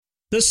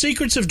The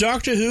Secrets of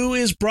Doctor Who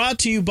is brought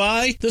to you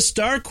by the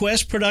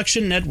StarQuest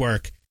Production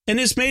Network and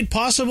is made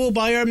possible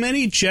by our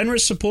many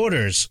generous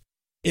supporters.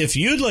 If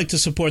you'd like to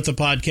support the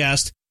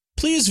podcast,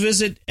 please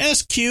visit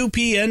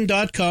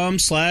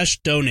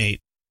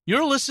sqpn.com/donate.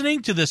 You're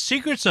listening to The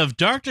Secrets of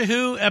Doctor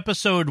Who,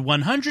 episode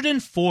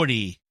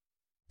 140.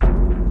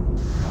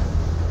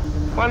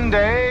 One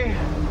day,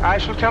 I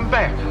shall come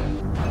back.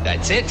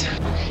 That's it.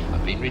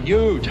 I've been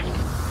renewed.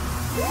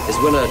 Is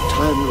when a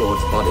Time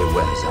Lord's body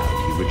wears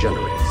out, he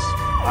regenerates.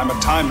 I'm a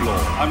Time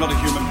Lord. I'm not a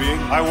human being.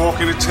 I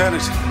walk in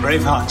eternity.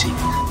 Braveheart.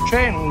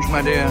 Change,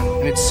 my dear,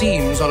 and it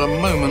seems on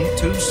a moment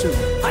too soon.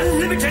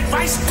 Unlimited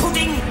rice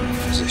pudding.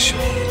 Position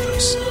he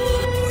looks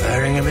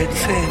wearing a bit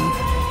thin.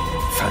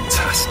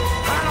 Fantastic.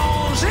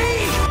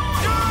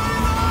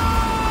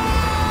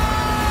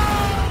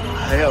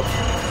 I am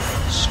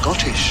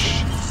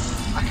Scottish.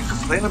 I can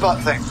complain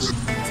about things.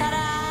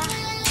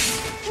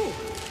 Ta-da! Ooh.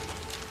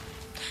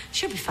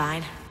 Should be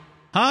fine.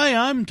 Hi,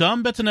 I'm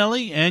Dom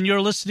Bettinelli, and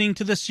you're listening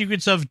to The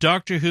Secrets of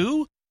Doctor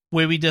Who,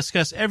 where we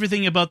discuss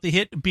everything about the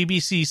hit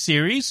BBC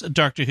series,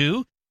 Doctor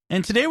Who,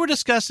 and today we're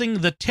discussing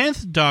the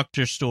 10th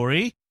Doctor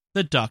story,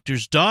 The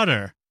Doctor's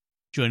Daughter.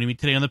 Joining me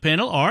today on the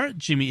panel are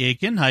Jimmy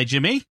Aiken. Hi,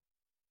 Jimmy.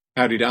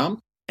 Howdy,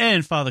 Dom.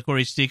 And Father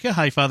Corey Stika.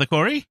 Hi, Father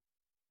Corey.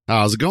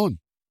 How's it going?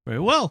 Very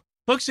well.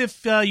 Folks,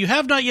 if you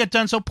have not yet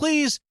done so,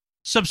 please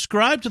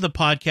subscribe to the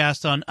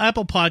podcast on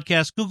Apple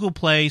Podcasts, Google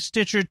Play,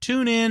 Stitcher,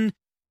 TuneIn,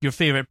 your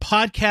favorite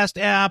podcast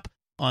app,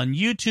 on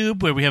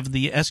YouTube, where we have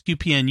the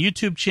SQPN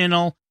YouTube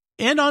channel,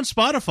 and on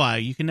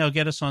Spotify. You can now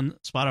get us on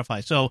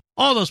Spotify. So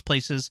all those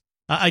places.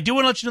 I do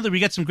want to let you know that we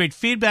got some great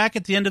feedback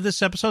at the end of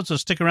this episode, so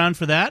stick around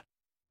for that.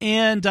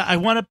 And I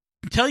want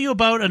to tell you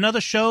about another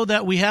show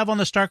that we have on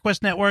the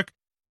StarQuest Network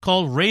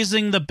called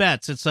Raising the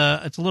Bets. It's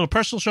a little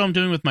personal show I'm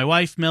doing with my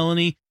wife,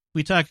 Melanie.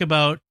 We talk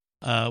about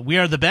we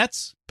are the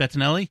bets,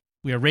 Bettinelli.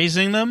 We are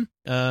raising them.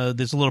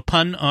 There's a little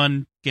pun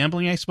on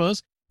gambling, I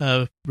suppose.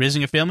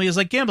 Raising a family is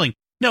like gambling.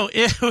 No,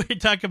 we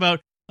talk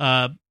about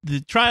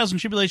the trials and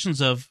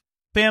tribulations of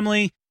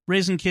family,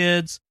 raising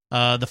kids,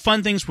 the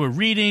fun things we're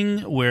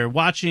reading, we're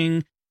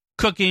watching,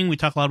 cooking. We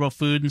talk a lot about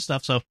food and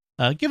stuff. So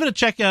give it a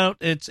check out.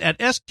 It's at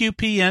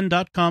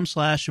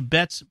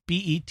sqpn.com/bets,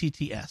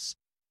 BETTS.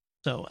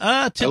 So,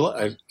 I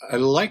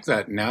like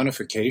that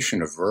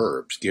nounification of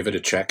verbs. Give it a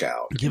check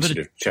out instead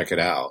of check it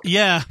out.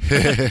 Yeah.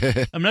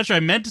 I'm not sure I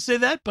meant to say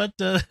that, but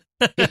it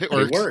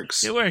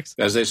works. It works.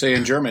 As they say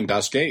in German,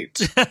 das geht.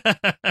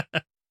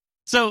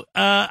 So,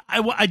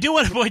 I do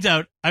want to point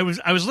out, I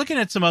was looking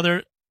at some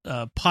other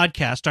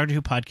podcasts, Doctor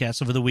Who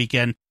podcasts over the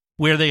weekend,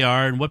 where they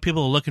are and what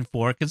people are looking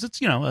for, because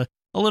it's, a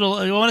little,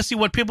 I want to see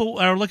what people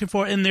are looking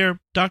for in their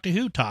Doctor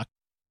Who talk.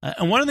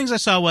 And one of the things I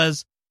saw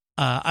was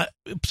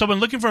someone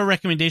looking for a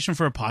recommendation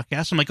for a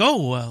podcast. I'm like,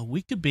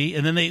 we could be.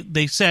 And then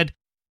they said,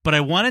 but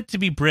I want it to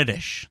be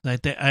British.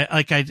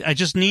 I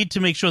just need to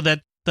make sure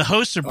that the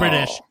hosts are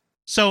British. Oh.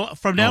 So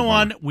from now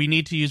on, we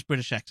need to use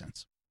British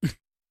accents.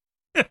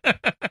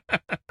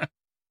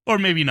 Or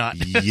maybe not.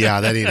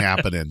 Yeah, that ain't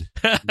happening.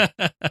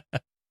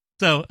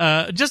 So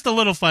just a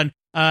little fun.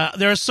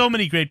 There are so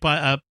many great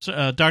Doctor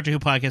Who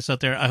podcasts out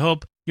there. I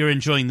hope you're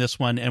enjoying this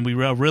one, and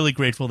we're really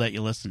grateful that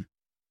you listen.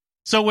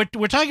 So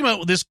we're talking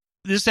about this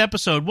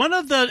episode. One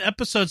of the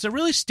episodes that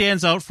really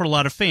stands out for a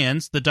lot of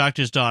fans, The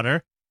Doctor's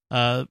Daughter.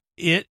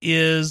 It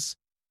is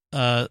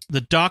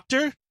the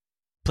Doctor,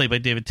 played by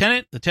David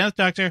Tennant, the 10th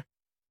Doctor.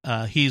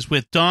 He's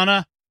with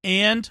Donna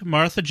and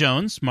Martha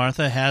Jones.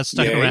 Martha has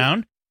stuck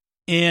around,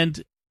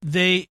 and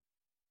they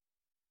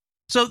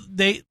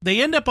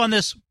end up on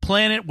this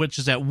planet which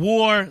is at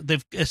war.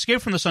 They've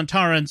escaped from the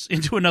Sontarans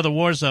into another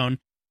war zone,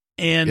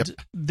 and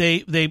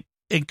they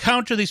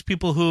encounter these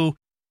people who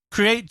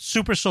create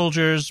super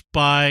soldiers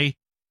by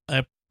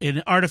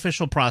an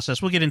artificial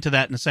process. We'll get into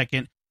that in a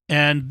second.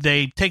 And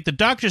they take the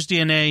Doctor's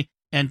DNA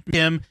and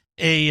him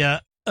a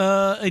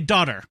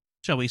daughter,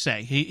 shall we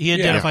say. He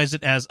identifies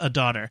it as a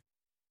daughter.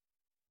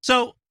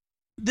 So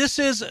this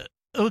is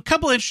a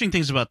couple interesting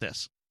things about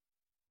this.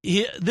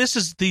 This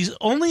is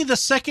only the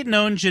second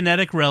known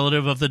genetic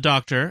relative of the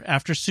Doctor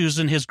after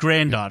Susan, his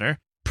granddaughter.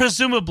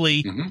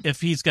 Presumably,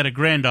 if he's got a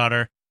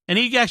granddaughter, and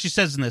he actually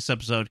says in this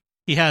episode,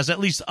 he has at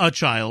least a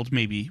child,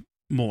 maybe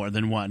more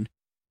than one.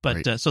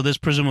 But right. So there's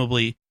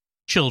presumably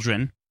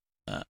children.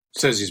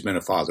 Says he's been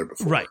a father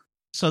before. Right.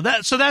 So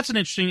that's an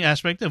interesting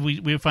aspect that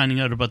we're finding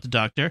out about the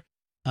Doctor.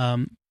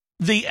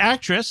 The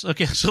actress,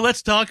 okay, so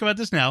let's talk about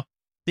this now.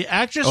 The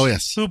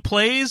actress who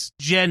plays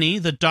Jenny,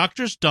 the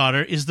Doctor's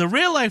daughter, is the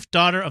real-life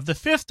daughter of the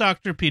 5th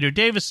Doctor, Peter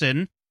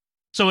Davison.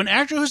 So an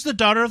actor who's the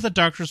daughter of the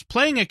Doctor is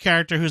playing a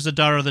character who's the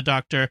daughter of the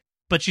Doctor,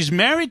 but she's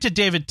married to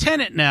David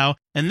Tennant now,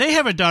 and they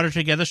have a daughter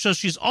together, so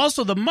she's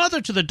also the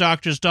mother to the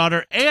Doctor's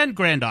daughter and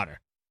granddaughter.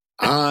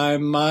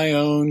 I'm my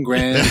own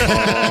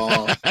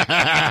grandpa.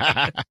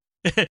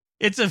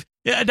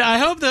 I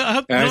hope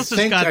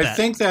Nilson's got that. I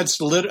think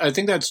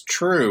that's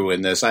true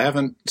in this. I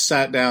haven't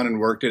sat down and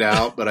worked it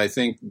out, but I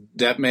think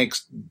that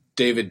makes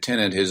David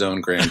Tennant his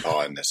own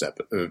grandpa in this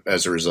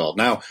as a result.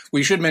 Now,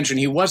 we should mention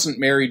he wasn't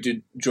married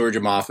to Georgia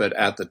Moffat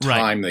at the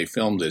time they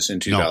filmed this in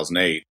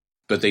 2008,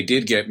 but they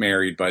did get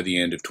married by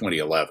the end of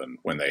 2011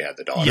 when they had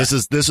the daughter.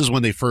 This is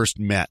when they first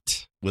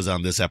met, was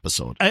on this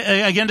episode.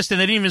 I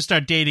understand they didn't even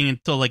start dating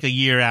until like a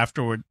year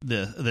afterward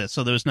this,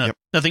 so there was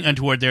nothing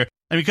untoward there.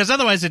 I mean, because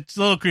otherwise it's a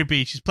little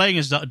creepy. She's playing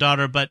his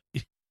daughter, but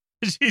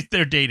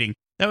they're dating.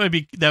 That would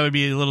be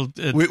a little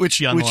which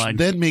beyond the line.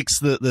 Then makes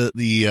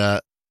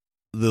the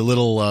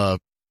little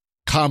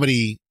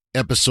comedy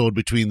episode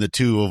between the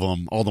two of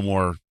them all the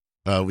more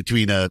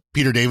between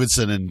Peter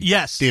Davidson and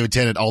David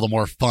Tennant all the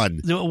more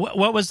fun.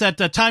 What was that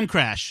time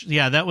crash?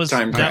 Yeah, that was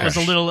was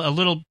a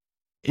little.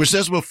 Which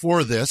says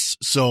before this,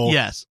 so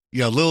yes,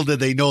 little did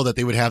they know that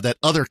they would have that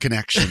other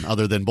connection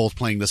other than both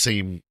playing the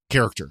same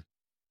character.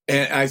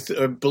 And I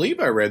believe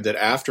I read that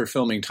after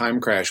filming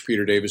Time Crash,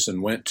 Peter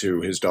Davison went to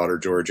his daughter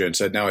Georgia and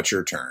said, "Now it's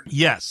your turn."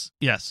 Yes.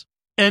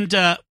 And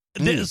I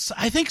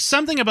think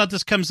something about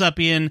this comes up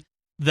in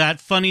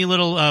that funny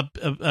little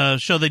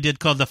show they did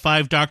called The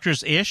Five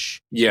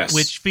Doctors-ish. Yes.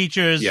 Which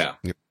features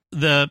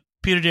the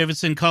Peter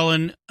Davison,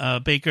 Colin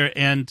Baker,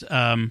 and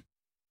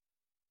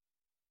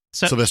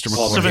Sylvester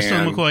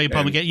McCoy,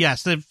 Paul McGann.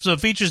 Yes. So it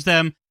features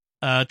them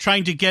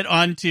trying to get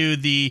onto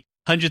the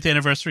 100th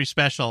anniversary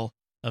special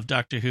of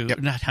Doctor Who.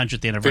 Not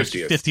 100th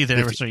anniversary, 50th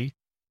anniversary.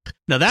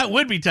 Now that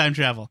would be time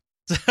travel.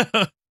 So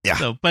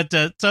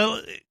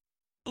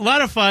a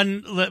lot of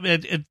fun.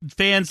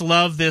 Fans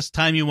love this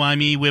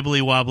timey-wimey,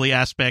 wibbly-wobbly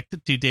aspect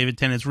to David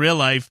Tennant's real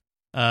life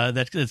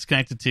that is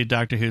connected to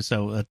Doctor Who,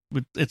 so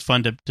it's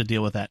fun to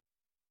deal with that.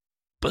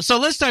 But so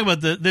let's talk about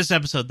this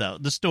episode, though,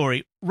 the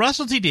story.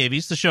 Russell T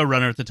Davies, the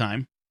showrunner at the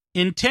time,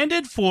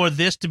 intended for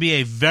this to be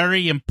a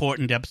very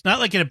important episode,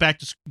 not like in a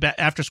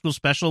after-school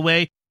special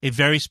way, a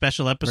very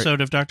special episode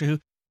of Doctor Who,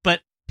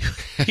 but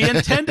he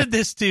intended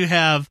this to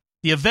have,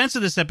 the events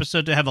of this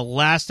episode to have a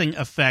lasting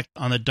effect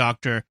on the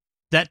Doctor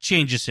that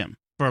changes him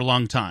for a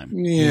long time.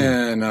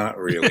 Yeah, not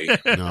really.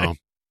 No.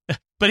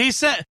 But he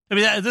said, I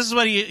mean, this is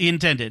what he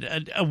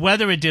intended,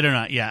 whether it did or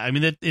not. Yeah, I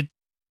mean, it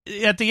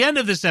at the end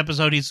of this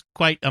episode, he's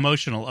quite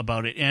emotional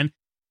about it, and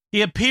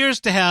he appears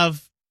to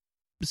have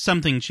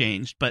something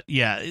changed, but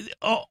yeah.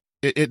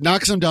 It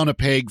knocks him down a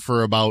peg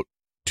for about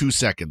 2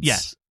 seconds.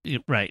 Yes,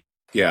 right.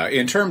 Yeah,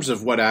 in terms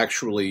of what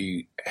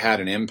actually had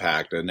an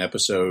impact, an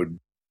episode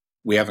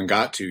we haven't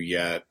got to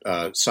yet,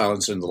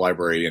 Silence in the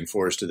Library and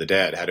Forest of the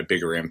Dead had a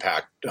bigger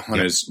impact on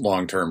his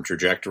long-term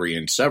trajectory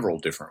in several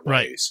different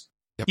ways.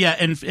 Yep. Yeah,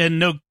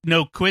 and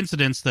no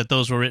coincidence that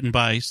those were written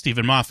by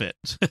Stephen Moffat,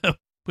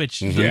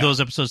 which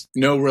those episodes...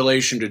 No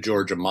relation to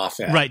Georgia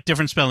Moffat. Right,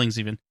 different spellings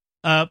even.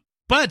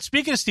 But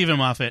speaking of Stephen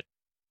Moffat,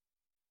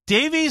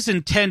 Davies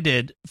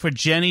intended for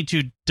Jenny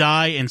to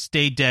die and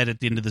stay dead at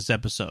the end of this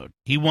episode.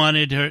 He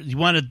wanted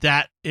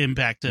that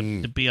impact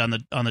to be on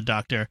the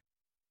Doctor.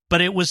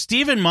 But it was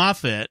Stephen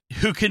Moffat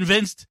who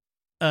convinced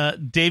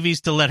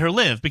Davies to let her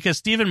live, because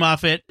Stephen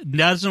Moffat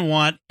doesn't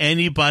want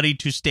anybody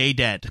to stay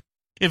dead.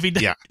 If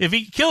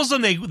he kills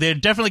them, they're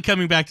definitely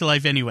coming back to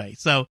life anyway.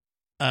 So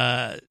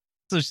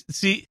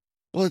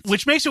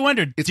which makes you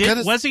wonder: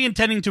 was he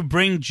intending to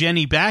bring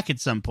Jenny back at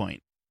some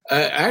point?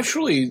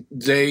 Actually,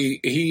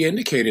 he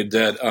indicated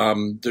that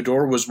the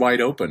door was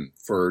wide open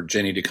for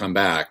Jenny to come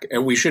back.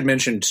 And we should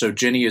mention, so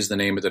Jenny is the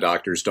name of the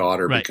Doctor's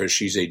daughter because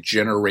she's a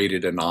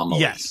generated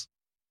anomaly. Yes.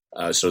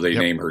 So they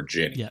name her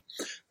Jenny.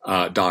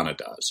 Yep. Donna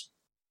does.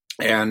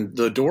 And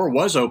the door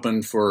was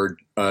open for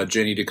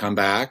Jenny to come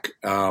back,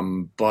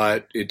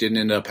 but it didn't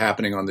end up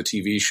happening on the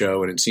TV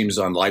show, and it seems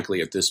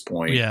unlikely at this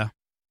point. Yeah.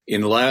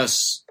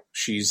 Unless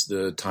she's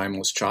the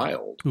timeless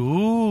child.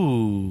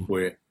 Ooh.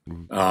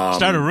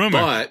 Start a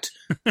rumor. But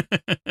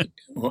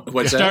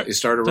what's that?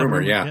 Start a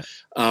rumor, yeah.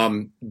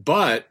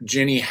 But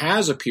Jenny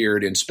has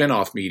appeared in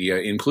spin-off media,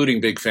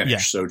 including Big Finish.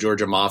 Yeah. So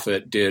Georgia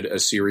Moffat did a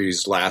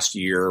series last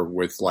year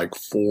with like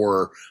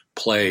 4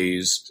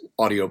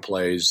 audio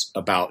plays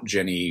about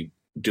Jenny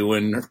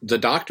doing the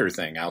Doctor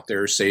thing out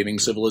there, saving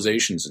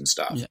civilizations and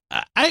stuff.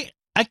 Yeah. I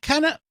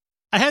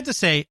had to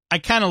say, I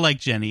kind of like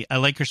Jenny. I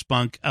like her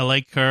spunk. I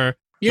like her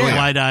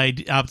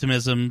wide-eyed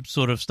optimism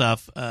sort of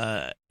stuff.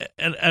 And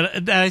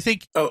I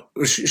think... Oh,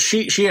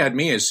 she had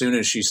me as soon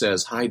as she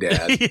says, "Hi,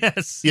 Dad."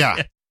 Yes.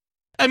 Yeah.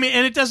 I mean,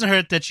 and it doesn't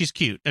hurt that she's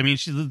cute. I mean,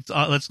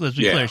 let's be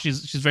clear.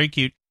 She's very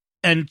cute.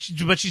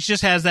 But she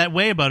just has that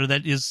way about her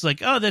that is like,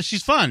 that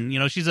she's fun. You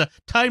know, she's a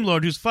Time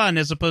Lord who's fun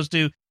as opposed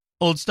to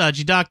old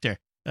stodgy Doctor.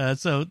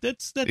 So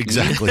that's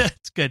exactly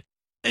that's good.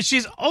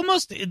 She's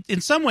almost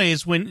in some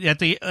ways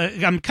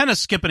I'm kind of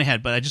skipping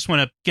ahead, but I just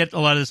want to get a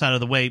lot of this out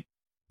of the way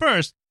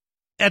first.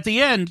 At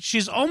the end,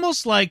 she's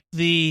almost like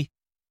the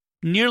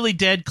nearly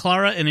dead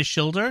Clara and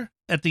Isildur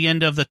at the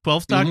end of the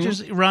 12th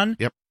Doctor's run.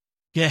 Yep.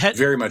 Yeah,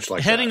 very much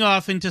like heading that.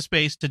 off into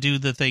space to do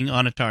the thing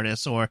on a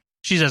TARDIS, or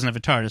she doesn't have a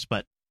TARDIS,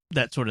 but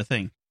that sort of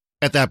thing.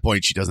 At that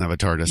point, she doesn't have a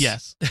TARDIS.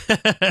 Yes.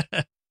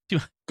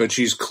 But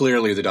she's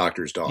clearly the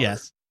Doctor's daughter.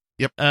 Yes.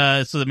 Yep.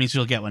 So that means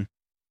she'll get one.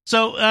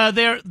 So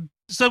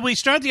So we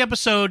start the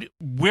episode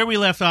where we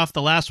left off,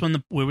 the last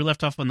one, where we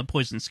left off on the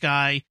Poison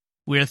Sky.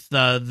 with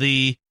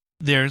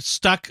they're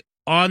stuck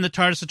on the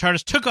TARDIS. The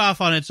TARDIS took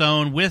off on its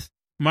own with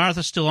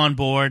Martha still on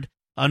board,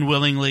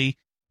 unwillingly,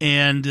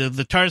 and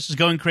the TARDIS is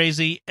going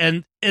crazy,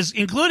 and is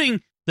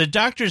including the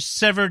Doctor's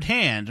severed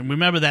hand. And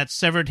remember that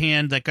severed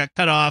hand that got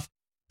cut off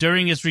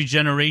during his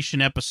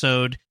regeneration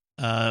episode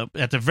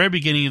at the very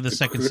beginning of the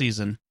second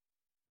season.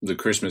 The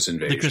Christmas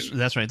invasion.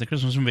 That's right, the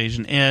Christmas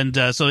invasion. And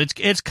so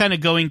it's kind of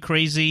going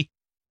crazy.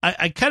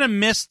 I kind of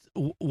missed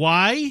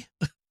why.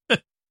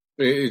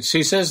 He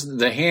says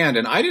the hand,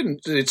 and I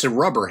didn't. It's a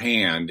rubber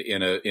hand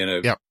in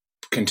a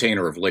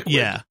container of liquid.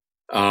 Yeah.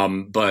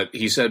 But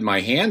he said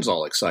my hand's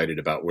all excited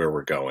about where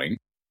we're going,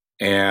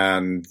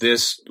 and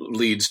this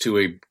leads to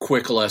a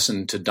quick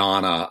lesson to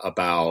Donna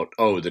about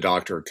the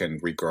Doctor can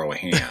regrow a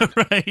hand.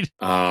 Right.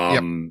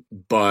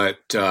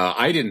 But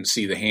I didn't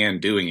see the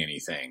hand doing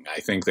anything. I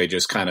think they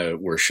just kind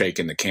of were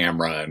shaking the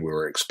camera, and we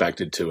were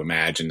expected to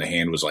imagine the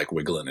hand was like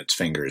wiggling its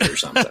fingers or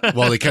something.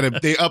 Well,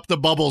 they upped the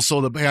bubble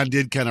so the hand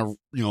did kind of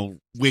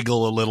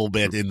wiggle a little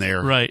bit in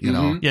there, right?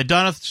 Yeah.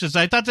 Donna says,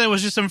 I thought that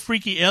was just some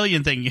freaky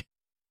alien thing.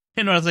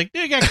 And I was like,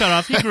 you got cut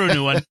off. You grew a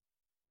new one.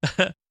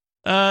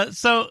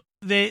 So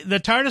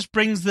the TARDIS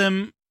brings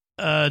them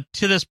to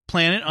this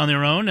planet on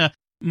their own.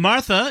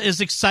 Martha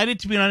is excited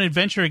to be on an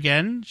adventure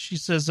again. She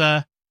says,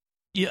 Donna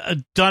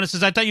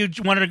says, I thought you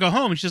wanted to go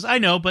home. And she says, I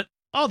know, but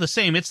all the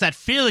same, it's that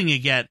feeling you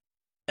get.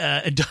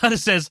 And Donna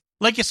says,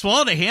 like you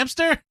swallowed a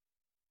hamster?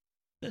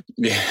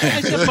 Yeah.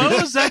 I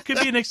suppose that could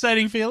be an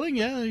exciting feeling.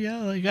 Yeah.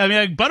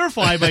 A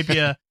butterfly might be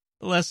a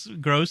less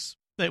gross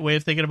way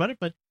of thinking about it,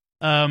 but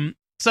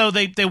so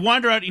they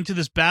wander out into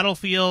this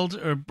battlefield,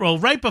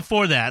 right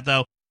before that,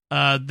 though,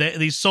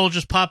 these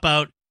soldiers pop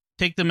out,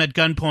 take them at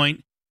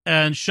gunpoint,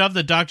 and shove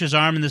the Doctor's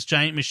arm in this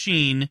giant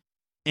machine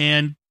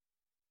and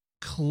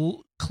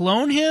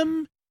clone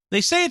him.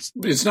 They say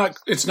it's not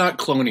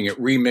cloning. It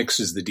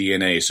remixes the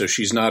DNA, so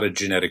she's not a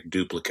genetic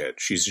duplicate.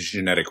 She's a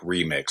genetic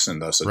remix,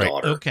 and thus a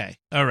daughter. Okay,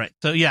 all right.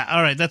 So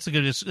all right. That's a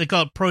good. They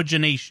call it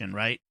progenation,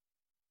 right?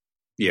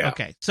 Yeah.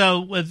 Okay.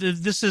 So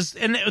this is,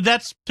 and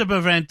that's to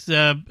prevent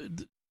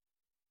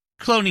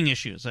cloning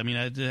issues. I mean,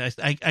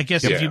 I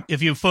guess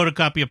if you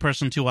photocopy a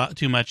person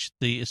too much,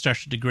 it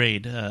starts to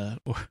degrade.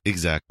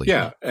 Exactly.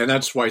 Yeah, and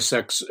that's why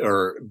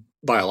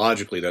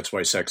biologically, that's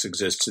why sex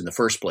exists in the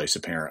first place.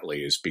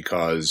 Apparently, is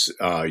because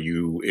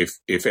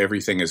if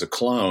everything is a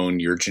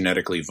clone, you're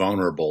genetically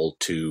vulnerable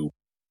to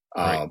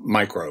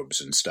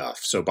microbes and stuff.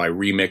 So by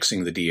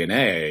remixing the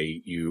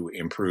DNA, you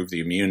improve the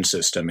immune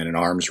system in an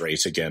arms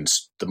race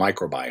against the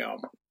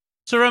microbiome.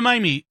 So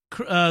remind me,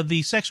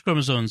 the sex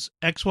chromosomes,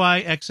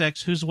 XY,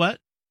 XX, who's what?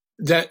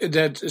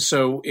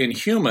 So in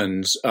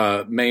humans,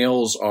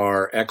 males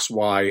are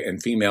XY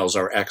and females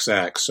are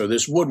XX. So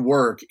this would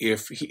work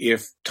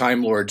if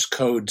Time Lords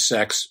code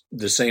sex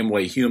the same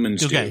way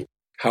humans do.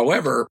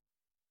 However,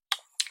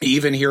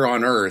 even here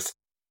on Earth,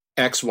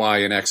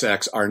 XY and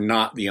XX are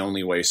not the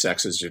only way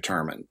sex is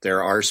determined.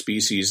 There are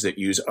species that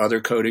use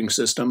other coding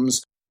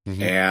systems,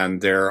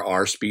 and there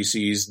are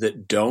species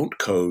that don't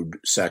code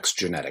sex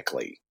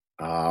genetically.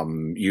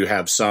 You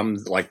have some,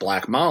 like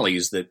black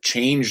mollies, that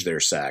change their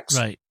sex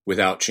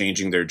without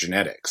changing their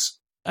genetics.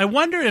 I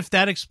wonder if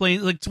that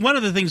explains, like, one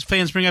of the things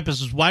fans bring up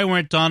is why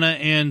weren't Donna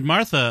and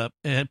Martha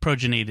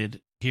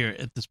progenited here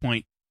at this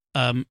point?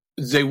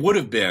 They would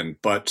have been,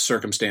 but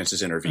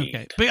circumstances intervened.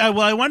 Okay. But,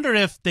 I wonder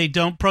if they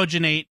don't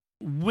progenate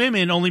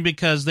women only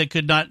because they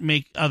could not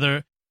make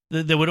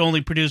they would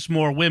only produce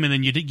more women,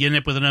 and you end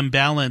up with an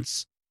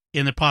imbalance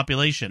in the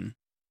population.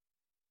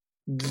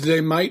 They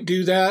might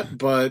do that,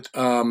 but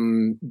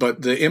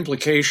the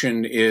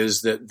implication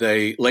is that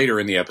they later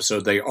in the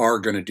episode they are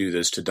going to do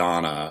this to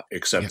Donna,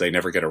 except they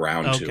never get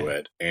around to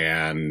it,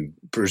 and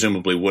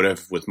presumably would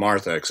have with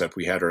Martha, except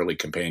we had early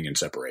companion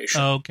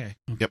separation. Okay.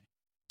 Yep.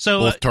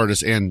 So both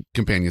TARDIS and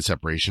companion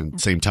separation at the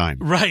same time.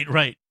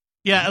 Right.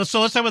 Yeah.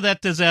 So let's talk about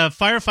that. There's a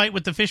firefight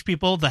with the fish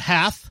people, the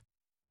Hath,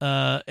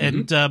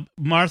 and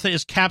Martha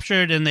is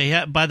captured,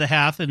 and by the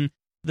Hath, and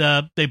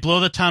they blow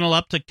the tunnel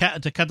up to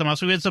cut them off.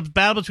 So it's a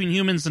battle between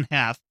humans and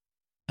Hath.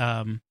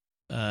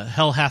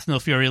 Hell hath no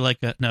fury like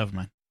a... No, never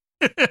mind.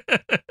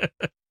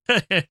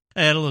 I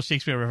had a little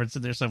Shakespeare reference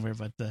in there somewhere,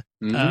 but...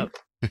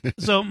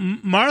 So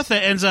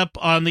Martha ends up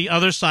on the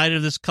other side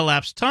of this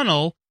collapsed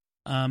tunnel,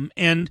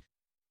 and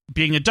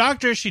being a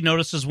doctor, she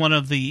notices one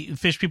of the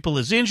fish people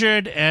is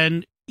injured,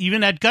 and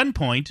even at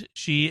gunpoint,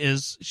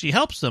 she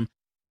helps them.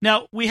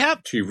 Now,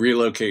 she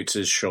relocates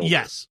his shoulder.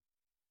 Yes.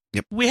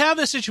 Yep. We have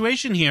a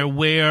situation here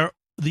where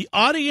the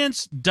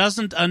audience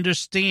doesn't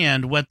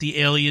understand what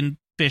the alien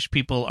fish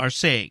people are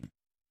saying.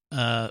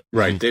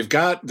 Right. They've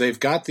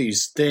got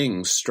these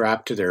things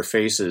strapped to their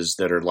faces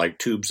that are like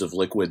tubes of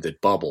liquid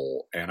that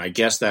bubble. And I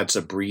guess that's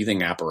a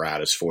breathing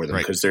apparatus for them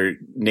because they're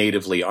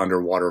natively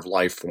underwater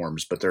life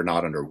forms, but they're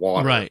not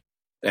underwater. Right.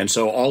 And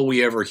so all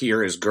we ever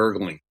hear is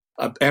gurgling.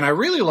 And I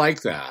really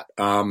like that.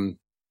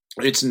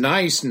 It's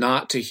nice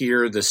not to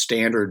hear the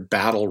standard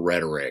battle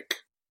rhetoric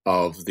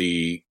of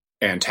the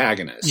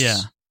antagonists. Yeah.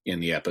 in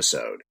the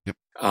episode. Yep.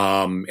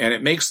 And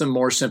it makes them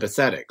more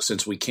sympathetic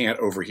since we can't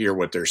overhear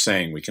what they're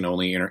saying. We can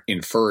only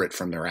infer it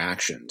from their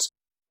actions.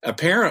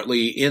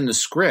 Apparently, in the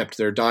script,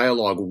 their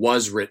dialogue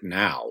was written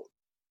out.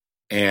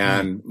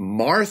 And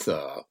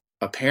Martha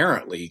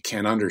apparently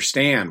can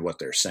understand what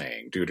they're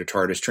saying due to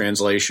TARDIS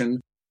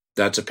translation.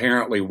 That's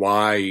apparently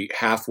why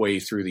halfway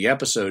through the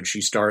episode,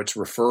 she starts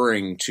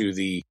referring to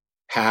the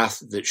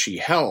Hath that she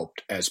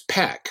helped as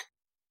Peck,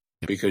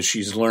 because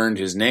she's learned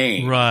his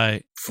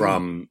name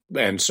from,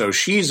 and so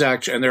she's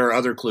actually, and there are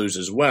other clues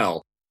as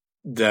well,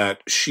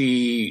 that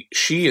she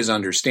is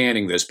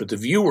understanding this, but the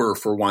viewer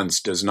for once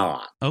does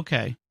not.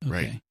 Okay.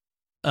 Right.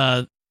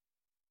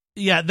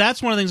 Yeah,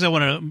 that's one of the things I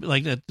want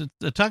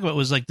to talk about,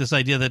 was like this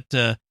idea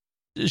that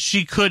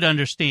she could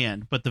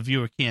understand, but the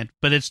viewer can't.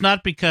 But it's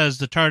not because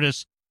the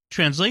TARDIS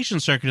translation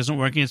circuit isn't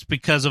working. It's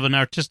because of an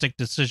artistic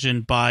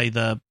decision by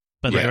the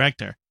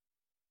director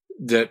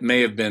that may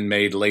have been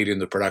made late in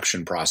the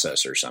production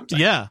process or something.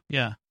 Yeah.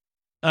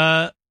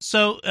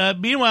 So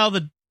meanwhile,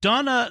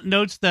 Donna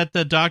notes that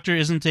the Doctor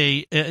isn't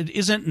a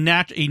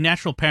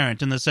natural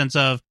parent in the sense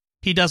of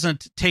he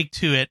doesn't take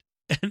to it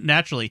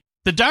naturally.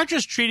 The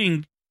Doctor's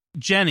treating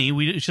Jenny,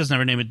 she doesn't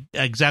have her name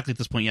exactly at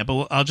this point yet,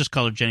 but I'll just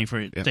call her Jenny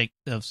for sake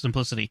of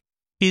simplicity.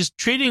 He's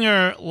treating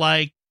her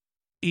like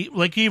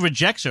he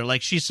rejects her,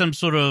 like she's some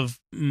sort of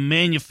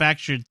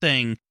manufactured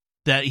thing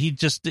that he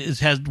just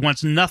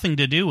wants nothing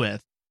to do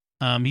with.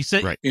 He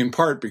said, in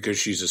part because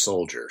she's a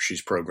soldier,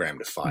 she's programmed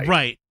to fight.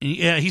 Right.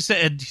 Yeah. He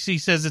says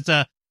she's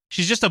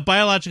just a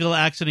biological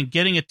accident.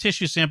 Getting a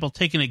tissue sample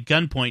taken at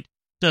gunpoint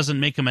doesn't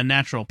make him a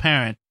natural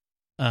parent.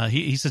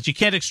 He says you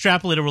can't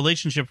extrapolate a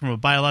relationship from a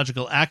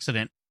biological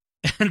accident.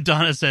 And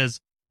Donna says,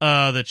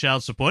 the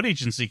Child Support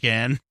Agency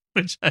can,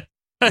 which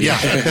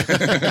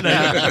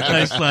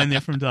nice line there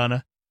from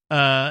Donna.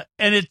 And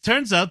it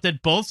turns out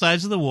that both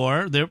sides of the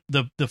war,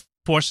 the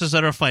forces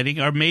that are fighting,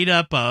 are made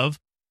up of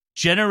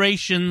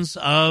generations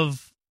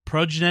of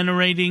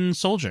progenerating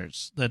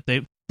soldiers. That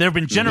there have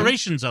been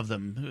generations of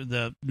them.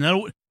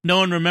 No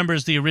one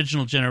remembers the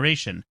original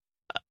generation,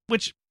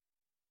 which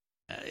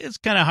is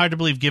kind of hard to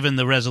believe given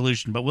the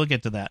resolution, but we'll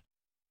get to that.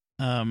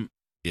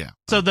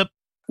 So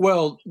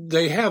well,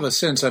 they have a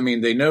sense. I mean,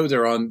 they know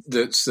they're on.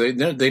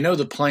 They know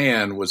the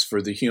plan was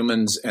for the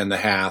humans and the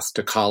Hath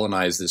to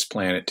colonize this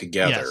planet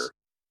together. Yes.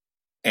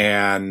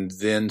 And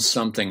then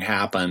something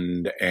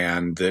happened,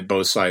 and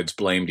both sides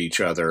blamed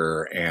each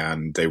other,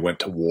 and they went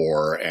to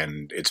war.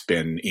 And it's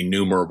been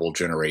innumerable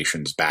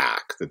generations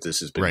back that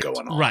this has been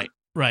going on.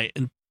 Right.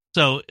 And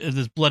so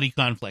this bloody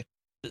conflict.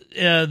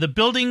 The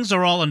buildings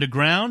are all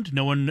underground.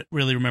 No one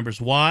really remembers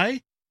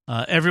why.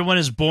 Everyone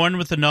is born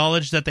with the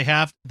knowledge that they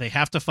have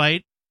to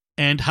fight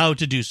and how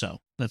to do so.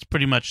 That's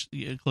pretty much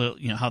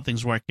how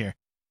things work here.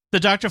 The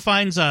Doctor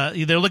finds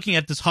they're looking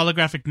at this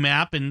holographic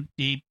map, and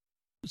he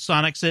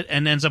sonics it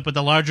and ends up with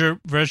a larger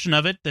version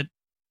of it that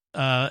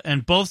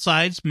and both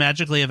sides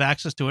magically have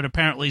access to it.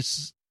 Apparently,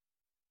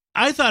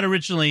 I thought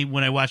originally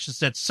when I watched this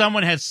that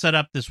someone had set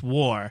up this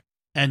war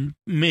and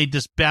made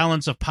this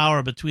balance of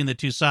power between the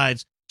two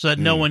sides so that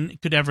no one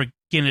could ever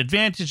gain an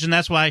advantage, and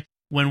that's why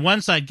when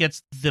one side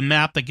gets the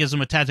map that gives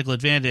them a tactical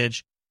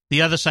advantage,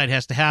 the other side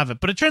has to have it.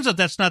 But it turns out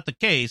that's not the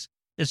case.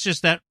 It's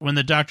just that when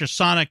the Doctor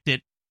sonicked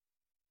it,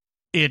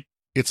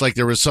 it's like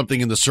there was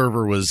something in the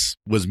server was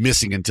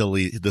missing until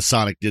the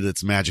Sonic did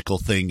its magical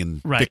thing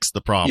and fixed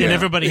the problem. Yeah, and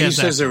everybody has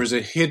He says there was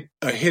a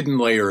hidden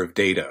layer of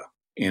data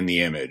in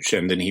the image,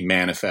 and then he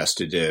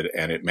manifested it,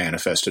 and it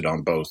manifested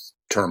on both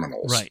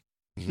terminals. Right.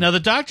 Mm-hmm. Now, the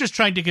Doctor's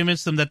trying to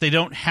convince them that they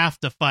don't have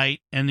to fight,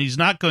 and he's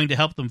not going to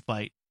help them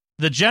fight.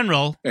 The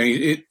General...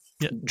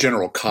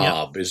 General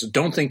Cobb is,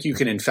 don't think you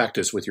can infect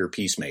us with your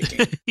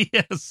peacemaking.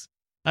 Yes.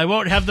 I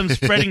won't have them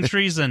spreading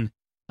treason.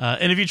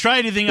 And if you try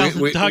anything else,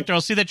 Doctor, I'll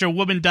see that your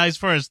woman dies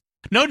first.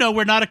 No,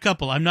 we're not a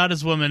couple. I'm not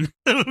his woman.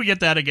 We get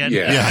that again.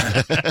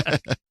 Yeah.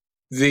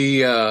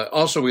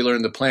 Also, we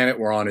learned the planet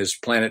we're on is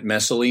planet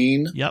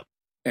Messaline. Yep.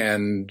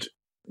 And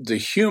the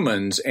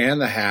humans and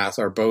the Hath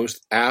are both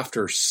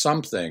after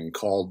something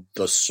called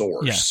the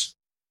Source,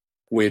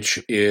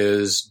 which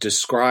is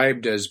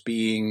described as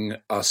being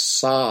a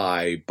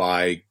sigh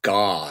by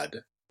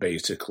God,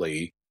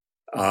 basically.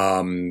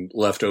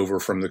 Left over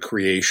from the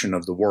creation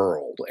of the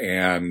world.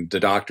 And the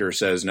Doctor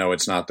says, no,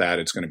 it's not that.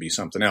 It's going to be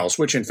something else,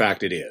 which in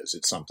fact it is.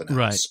 It's something else.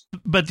 Right.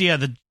 But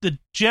the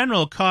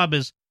General Cobb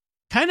is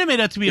kind of made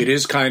out to be... It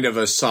is kind of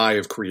a sigh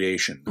of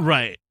creation.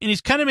 Right. And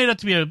he's kind of made out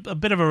to be a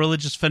bit of a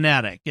religious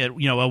fanatic, a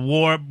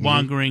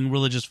war-mongering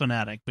religious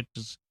fanatic, which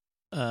is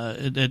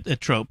a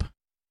trope.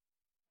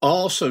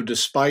 Also,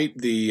 despite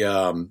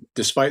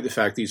the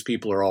fact these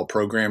people are all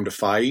programmed to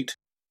fight,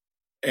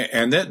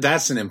 and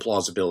that's an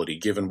implausibility,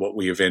 given what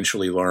we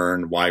eventually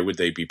learn. Why would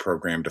they be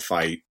programmed to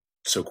fight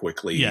so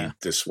quickly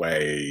this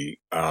way?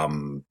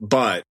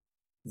 But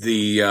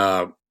they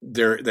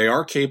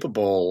are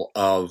capable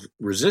of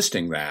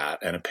resisting that.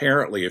 And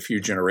apparently, a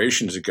few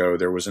generations ago,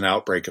 there was an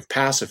outbreak of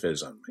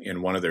pacifism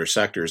in one of their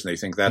sectors, and they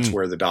think that's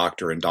where the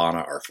Doctor and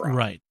Donna are from.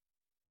 Right.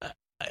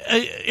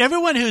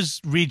 Everyone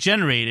who's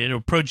regenerated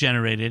or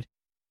progenerated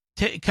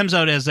comes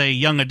out as a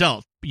young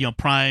adult,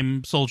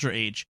 prime soldier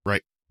age.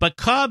 Right. But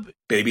Cobb...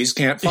 Babies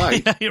can't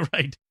fight. Yeah,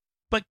 right.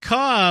 But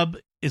Cobb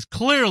is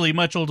clearly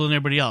much older than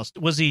everybody else.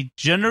 Was he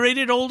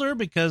generated older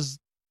because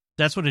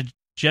that's what a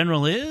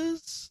general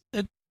is?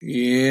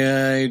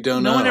 Yeah, I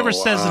don't know. No one ever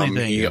says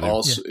anything.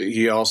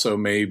 He also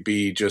may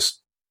be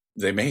just,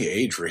 they may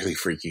age really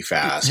freaky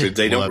fast.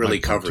 They don't really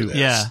cover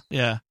this.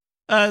 Yeah.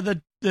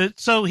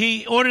 So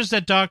he orders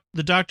that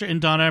the doctor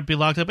and Donna be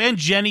locked up, and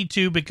Jenny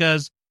too,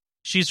 because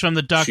she's from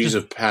the doctor. She's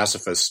a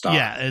pacifist stock.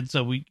 Yeah, and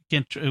so we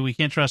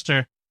can't trust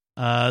her.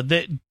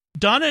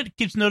 Donna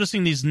keeps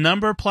noticing these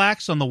number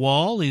plaques on the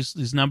wall,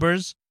 these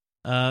numbers,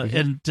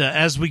 and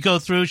as we go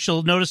through,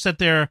 she'll notice that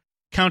they're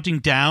counting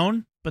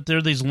down, but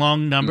they're these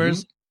long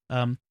numbers.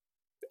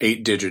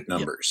 8-digit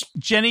numbers.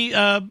 Jenny,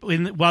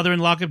 while they're in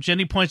lockup,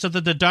 Jenny points out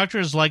that the doctor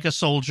is like a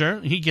soldier.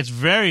 He gets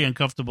very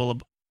uncomfortable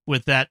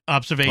with that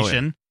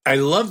observation. I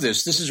love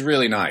this. This is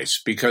really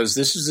nice because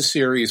this is the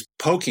series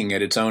poking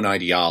at its own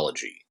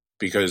ideology,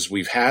 because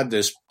we've had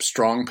this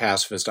strong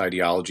pacifist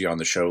ideology on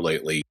the show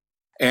lately.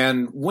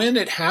 And when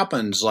it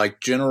happens,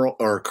 like General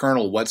or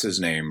Colonel what's his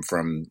name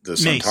from the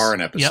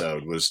Sontaran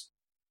episode was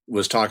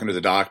talking to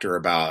the doctor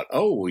about,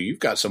 oh, well, you've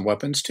got some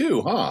weapons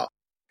too, huh?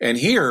 And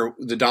here,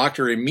 the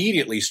doctor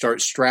immediately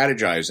starts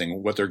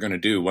strategizing what they're going to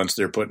do once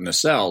they're put in a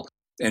cell.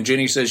 And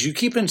Jenny says, you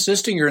keep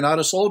insisting you're not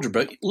a soldier,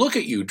 but look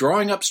at you,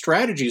 drawing up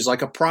strategies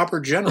like a proper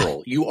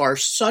general. You are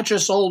such a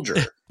soldier.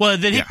 Well,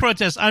 then he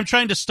protests, I'm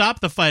trying to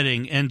stop the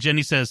fighting. And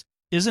Jenny says,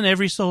 isn't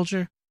every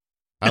soldier?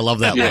 I love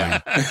that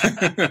line.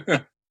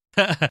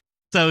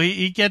 So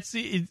he gets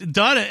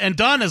Donna, and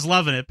Donna's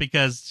loving it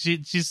because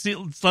she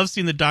loves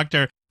seeing the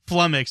doctor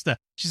flummoxed.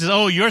 She says,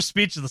 "Oh, you're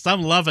speechless.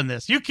 I'm loving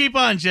this. You keep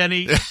on,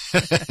 Jenny."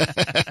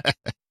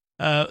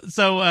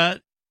 So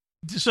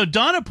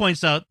Donna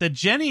points out that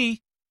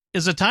Jenny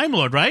is a Time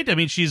Lord, right? I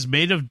mean, she's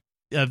made of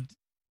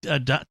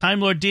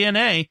Time Lord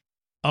DNA.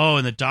 Oh,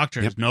 and the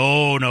doctor is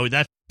no.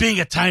 That being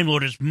a Time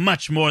Lord is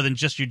much more than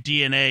just your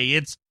DNA.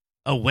 It's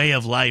a way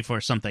of life or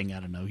something.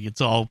 I don't know.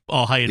 It's all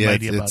high and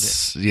mighty about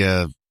it.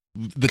 Yeah.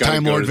 The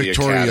Time Lord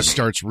Victoria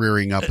starts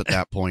rearing up at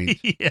that point.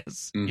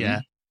 Yes. Mm-hmm. Yeah.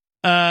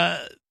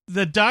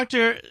 The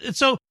doctor.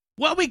 So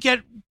what we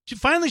get,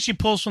 finally she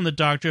pulls from the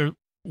doctor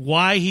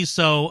why he's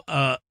so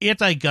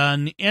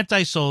anti-gun,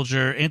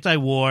 anti-soldier,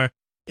 anti-war.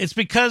 It's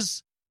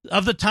because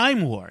of the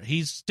Time War.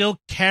 He's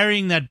still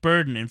carrying that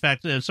burden. In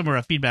fact, some of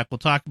our feedback will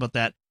talk about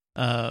that.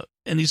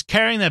 And he's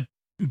carrying that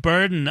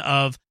burden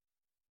of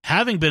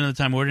having been in the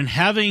Time War and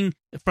having,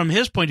 from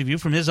his point of view,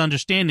 from his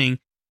understanding,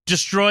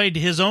 destroyed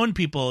his own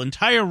people,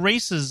 entire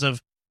races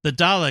of the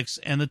Daleks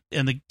and the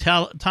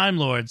Time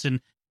Lords and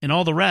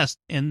all the rest,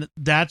 and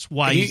that's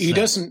why he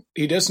doesn't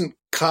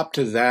cop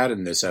to that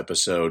in this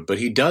episode, but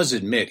he does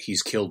admit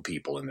he's killed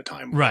people in the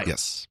Time War. Right.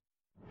 Yes.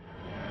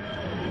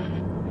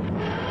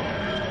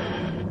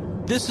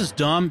 This is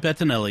Dom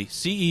Bettinelli,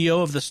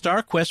 CEO of the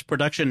StarQuest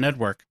Production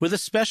Network, with a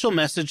special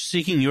message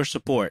seeking your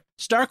support.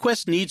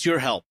 StarQuest needs your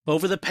help.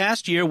 Over the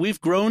past year,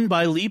 we've grown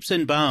by leaps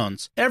and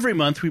bounds. Every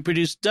month, we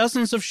produce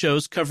dozens of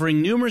shows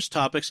covering numerous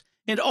topics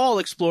and all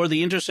explore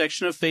the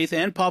intersection of faith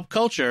and pop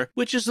culture,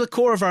 which is the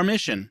core of our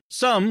mission.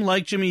 Some,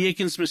 like Jimmy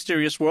Akin's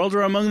Mysterious World,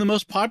 are among the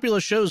most popular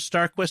shows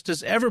StarQuest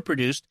has ever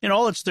produced in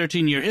all its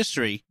 13-year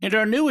history, and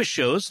our newest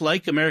shows,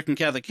 like American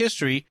Catholic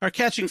History, are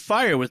catching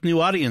fire with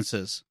new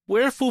audiences.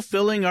 We're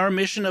fulfilling our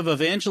mission of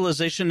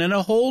evangelization in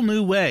a whole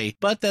new way,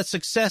 but that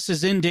success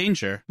is in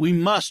danger. We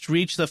must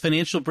reach the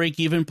financial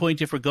break-even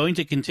point if we're going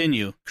to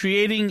continue.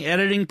 Creating,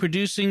 editing,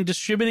 producing,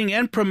 distributing,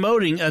 and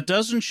promoting a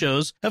dozen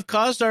shows have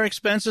caused our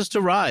expenses to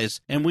rise,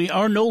 and we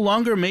are no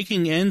longer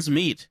making ends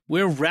meet.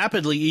 We're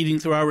rapidly eating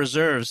through our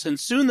reserves, and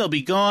soon they'll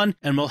be gone,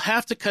 and we'll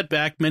have to cut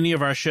back many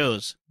of our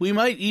shows. We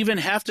might even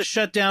have to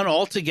shut down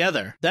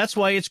altogether. That's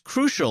why it's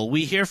crucial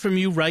we hear from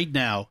you right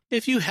now.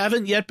 If you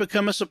haven't yet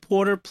become a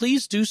supporter,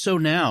 please do so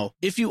now.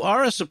 If you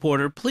are a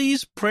supporter,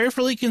 please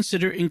prayerfully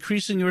consider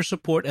increasing your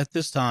support at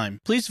this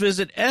time. Please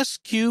visit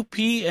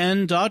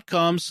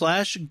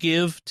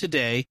sqpn.com/give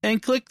today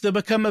and click the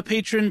Become a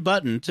Patron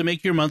button to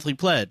make your monthly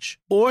pledge.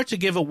 Or to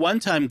give a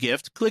one-time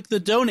gift, click the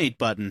Donate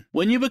button.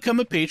 When you become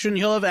a patron,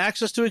 you'll have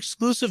access to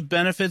exclusive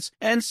benefits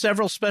and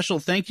several special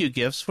thank you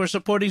gifts for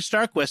supporting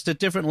StarQuest at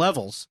different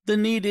levels. The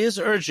need is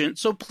urgent,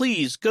 so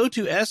please go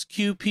to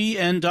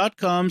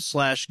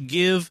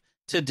sqpn.com/give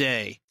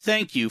today.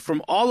 Thank you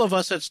from all of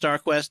us at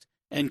StarQuest,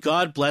 and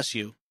God bless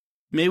you.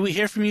 May we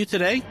hear from you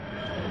today?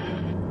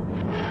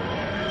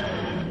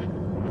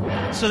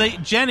 So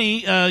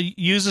Jenny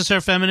uses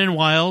her feminine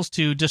wiles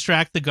to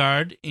distract the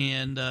guard,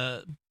 and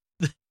the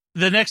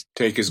next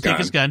take his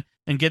gun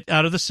and get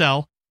out of the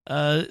cell.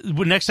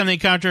 Next time they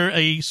encounter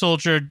a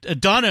soldier,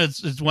 Donna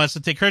wants to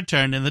take her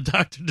turn, and the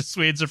doctor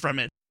dissuades her from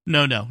it.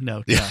 No.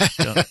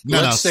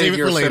 Let's save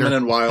your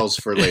feminine wiles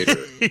for later.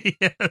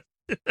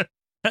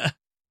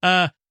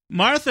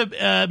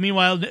 Martha,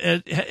 meanwhile,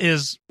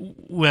 is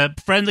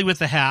friendly with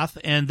the Hath,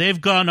 and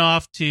they've gone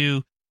off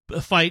to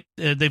fight.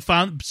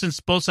 Since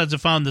both sides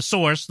have found the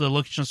source, the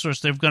location source,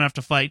 they've gone off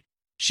to fight.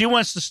 She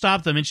wants to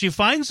stop them, and she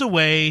finds a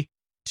way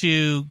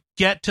to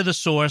get to the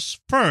source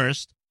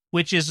first,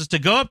 which is to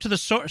go up to the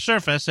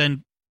surface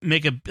and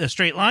make a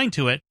straight line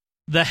to it.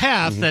 The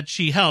Hath that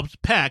she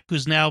helped, Peck,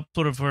 who's now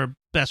sort of her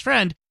best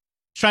friend,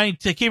 trying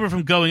to keep her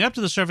from going up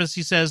to the surface.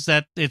 He says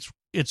that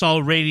it's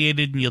all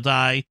radiated and you'll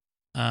die.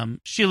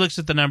 She looks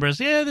at the numbers.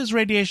 Yeah, there's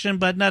radiation,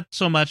 but not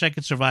so much. I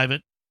could survive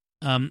it.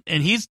 And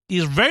he's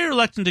very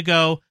reluctant to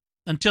go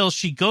until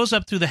she goes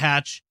up through the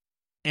hatch,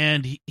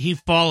 and he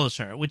follows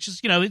her, which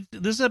is,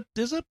 there's a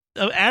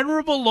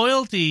admirable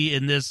loyalty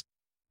in this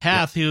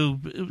Hath who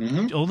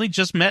only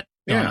just met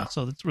Donna,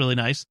 so that's really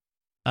nice.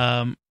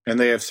 And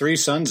they have 3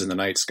 suns in the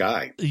night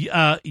sky.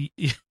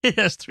 It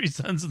has 3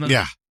 suns in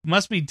the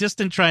must be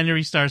distant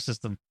trinary star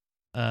system.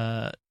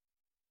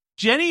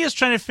 Jenny is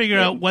trying to figure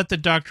out what the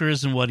Doctor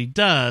is and what he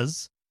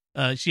does.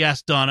 She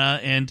asks Donna,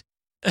 and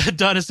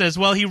Donna says,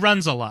 well, he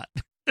runs a lot,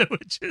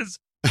 which is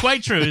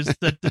quite true, is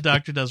that the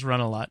Doctor does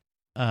run a lot.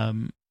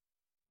 And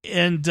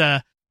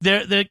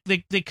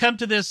they come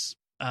to this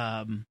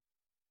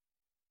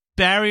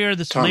barrier,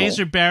 this tunnel.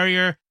 Laser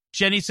barrier.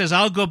 Jenny says,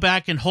 I'll go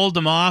back and hold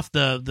them off,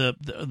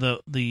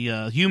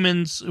 the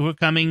humans who are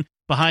coming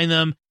behind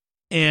them.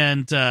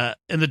 And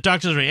the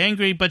Doctor's very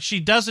angry, but she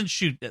doesn't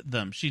shoot at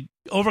them. She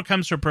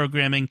overcomes her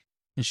programming,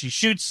 and she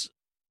shoots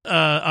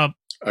a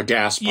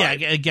gas pipe.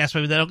 Yeah, a gas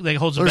pipe that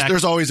holds her back.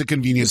 There's always a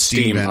convenient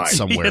steam vent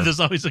somewhere. Yeah, there's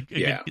always a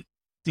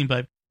steam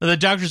pipe. The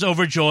Doctor's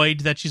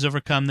overjoyed that she's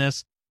overcome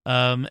this,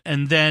 and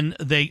then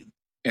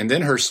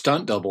her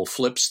stunt double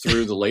flips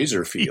through the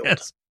laser field.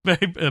 Yes,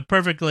 very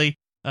perfectly.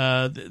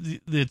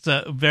 It's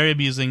a very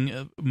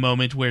amusing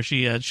moment where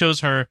she shows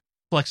her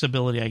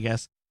flexibility, I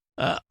guess.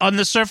 On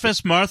the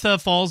surface, Martha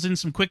falls in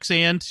some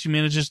quicksand. She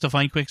manages to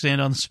find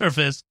quicksand on the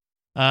surface.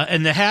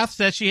 And the Hath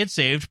that she had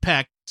saved,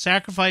 Peck,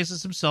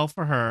 sacrifices himself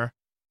for her.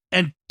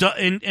 And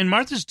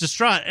Martha's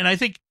distraught. And I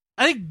think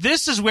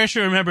this is where she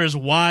remembers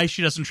why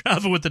she doesn't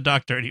travel with the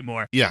Doctor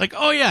anymore. Yeah. Like,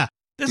 oh yeah,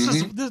 this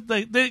is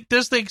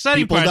the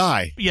exciting part. People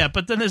die. Yeah,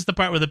 but then there's the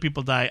part where the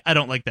people die. I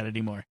don't like that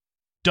anymore.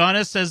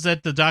 Donna says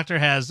that the Doctor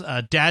has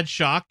dad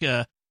shock,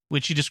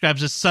 which he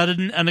describes as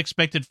sudden,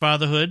 unexpected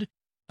fatherhood.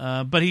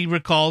 But he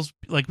recalls,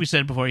 like we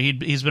said before,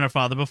 he's been her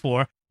father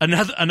before.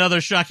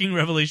 Another shocking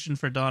revelation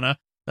for Donna.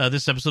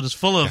 This episode is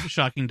full of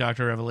shocking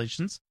Doctor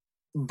revelations.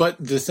 But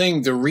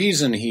the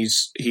reason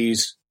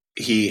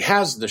he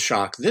has the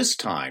shock this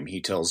time, he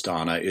tells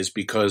Donna, is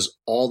because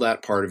all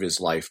that part of his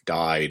life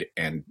died,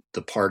 and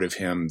the part of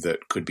him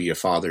that could be a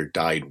father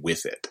died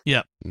with it.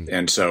 Yeah.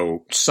 And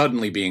so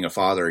suddenly being a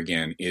father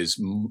again it's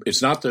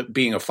not that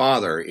being a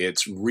father,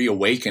 it's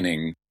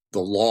reawakening the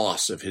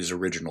loss of his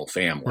original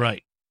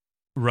family.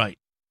 Right.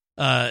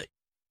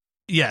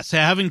 Yes,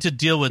 having to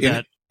deal with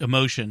that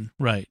emotion.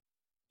 Right.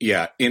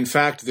 Yeah. In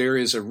fact, there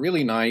is a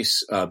really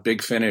nice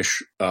Big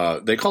Finish.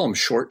 They call them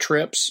short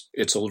trips.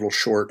 It's a little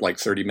short, like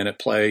 30-minute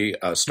play,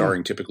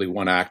 starring typically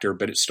one actor,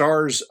 but it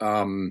stars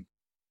the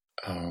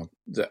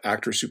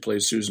actress who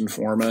plays Susan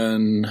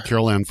Foreman.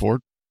 Carol Ann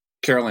Ford.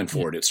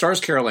 It stars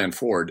Carol Ann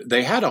Ford.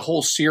 They had a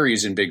whole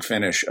series in Big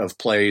Finish of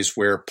plays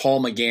where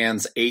Paul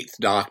McGann's 8th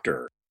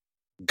Doctor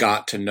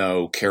got to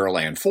know Carol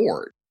Ann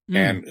Ford.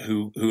 And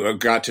who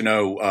got to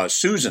know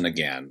Susan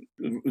again,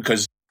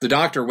 because the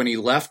Doctor, when he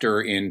left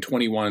her in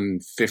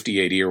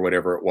 2150 AD or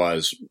whatever it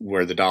was,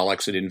 where the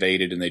Daleks had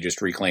invaded and they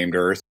just reclaimed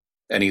Earth,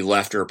 and he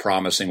left her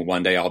promising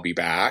one day I'll be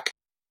back.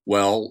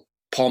 Well,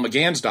 Paul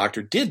McGann's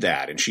Doctor did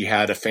that, and she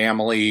had a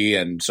family,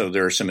 and so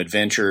there are some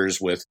adventures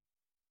with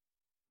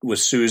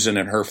Susan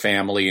and her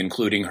family,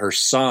 including her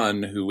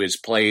son, who is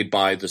played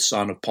by the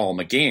son of Paul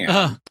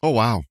McGann. Oh,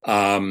 wow.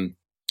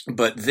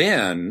 But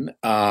then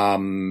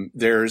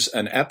there's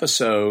an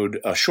episode,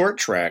 a short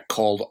track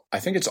called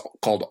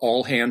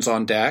All Hands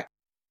on Deck.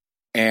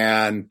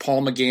 And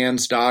Paul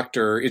McGann's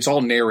Doctor, it's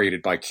all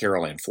narrated by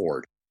Carol Ann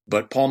Ford,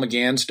 but Paul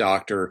McGann's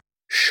Doctor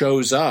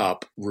shows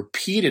up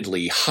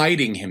repeatedly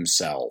hiding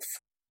himself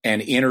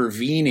and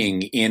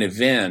intervening in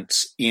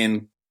events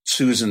in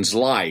Susan's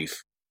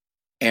life.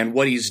 And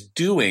what he's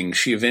doing,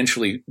 she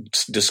eventually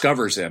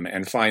discovers him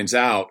and finds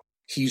out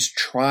he's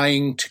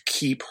trying to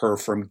keep her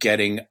from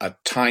getting a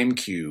time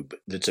cube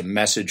that's a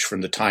message from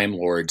the Time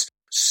Lords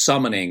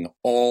summoning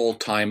all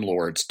Time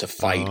Lords to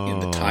fight in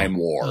the Time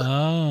War.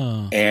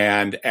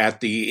 And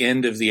at the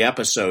end of the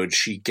episode,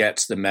 she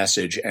gets the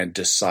message and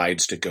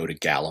decides to go to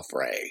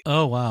Gallifrey.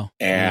 Oh, wow.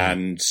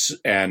 And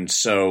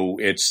so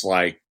it's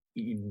like,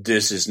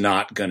 this is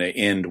not going to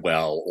end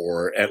well,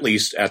 or at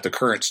least at the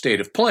current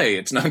state of play,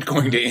 it's not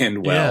going to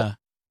end well. Yeah.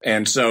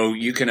 And so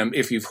you can,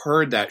 if you've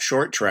heard that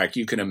short track,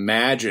 you can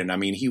imagine, I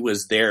mean, he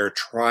was there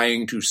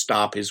trying to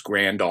stop his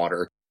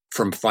granddaughter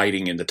from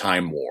fighting in the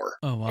Time War.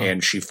 Oh, wow.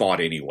 And she fought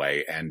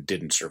anyway and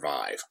didn't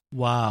survive.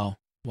 Wow.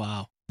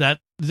 That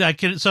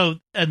can, so,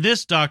 and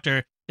this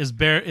Doctor is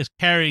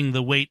carrying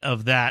the weight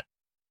of that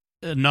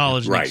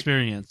knowledge and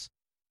experience.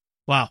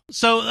 Wow.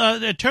 So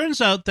it turns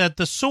out that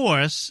the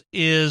source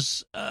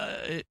is,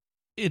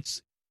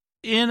 it's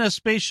in a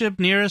spaceship,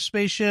 near a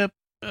spaceship,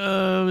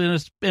 in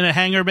a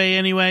hangar bay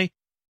anyway.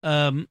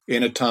 In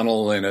a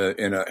tunnel, in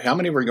a how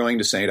many were going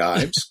to St.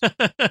 Ives?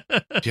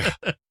 Yeah.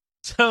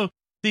 So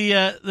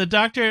The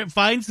doctor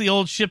finds the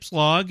old ship's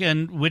log,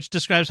 and which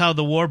describes how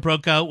the war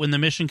broke out when the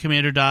mission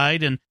commander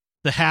died, and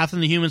the Hath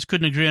and the humans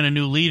couldn't agree on a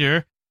new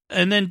leader.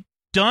 And then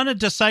Donna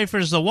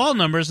deciphers the wall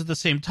numbers at the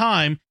same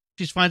time.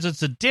 She finds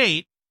it's a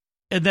date,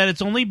 and that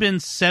it's only been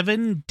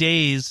 7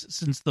 days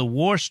since the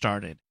war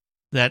started.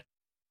 But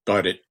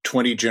at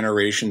 20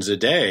 generations a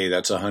day,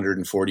 that's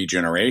 140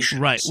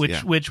 generations. Right,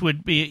 which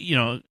would be,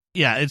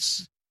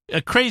 it's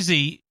a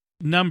crazy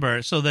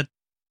number. So that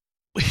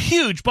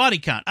huge body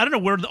count. I don't know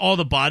where all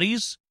the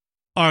bodies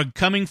are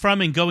coming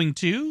from and going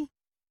to.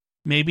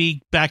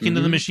 Maybe back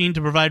into the machine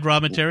to provide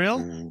raw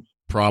material?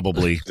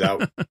 Probably.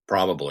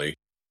 Probably.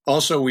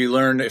 Also, we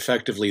learn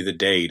effectively the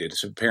date.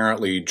 It's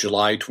apparently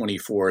July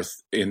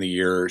 24th in the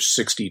year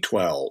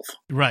 6012.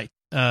 Right.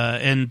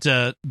 And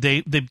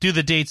they do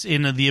the dates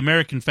in the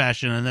American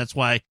fashion, and that's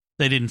why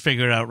they didn't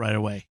figure it out right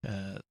away.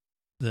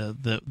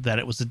 That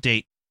it was a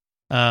date.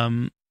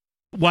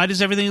 Why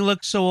does everything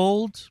look so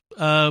old?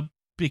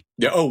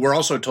 We're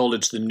also told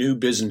it's the new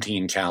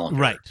Byzantine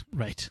calendar.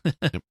 Right.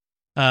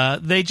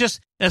 They just,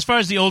 as far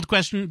as the old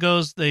question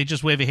goes, they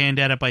just wave a hand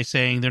at it by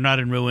saying they're not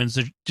in ruins.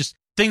 They're just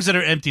things that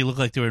are empty look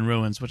like they're in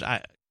ruins, which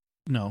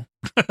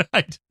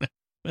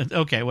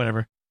okay,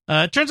 whatever.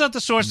 Turns out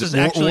the source is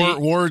actually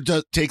war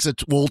takes a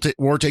toll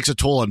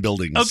on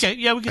buildings. Okay,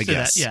 yeah, we can say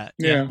that.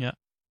 Yeah.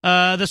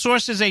 The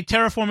source is a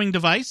terraforming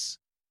device,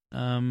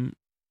 and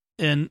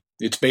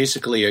it's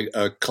basically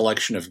a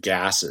collection of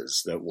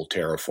gases that will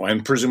terraform,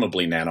 and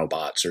presumably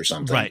nanobots or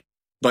something. Right.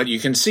 But you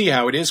can see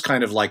how it is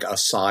kind of like a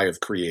sigh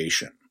of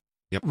creation.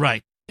 Yep.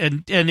 Right,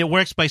 and it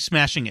works by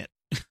smashing it.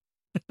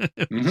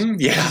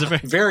 Yeah,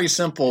 very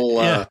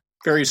simple.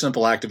 Very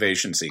simple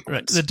activation sequence.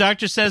 Right. The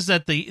doctor says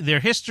that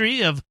their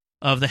history of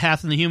the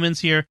Hath and the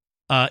humans here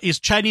is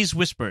Chinese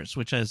whispers,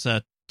 which is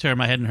a term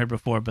I hadn't heard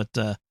before, but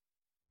the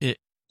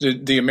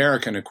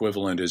American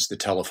equivalent is the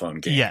telephone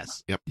game.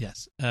 Yes. Yep.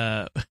 Yes.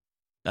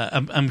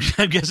 I'm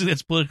guessing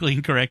that's politically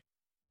incorrect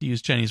to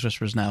use Chinese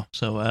whispers now.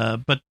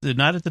 So, but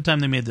not at the time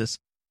they made this.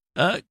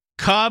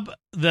 Cobb,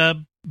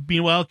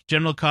 meanwhile,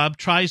 General Cobb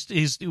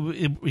he's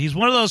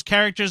one of those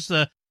characters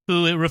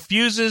who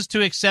refuses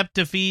to accept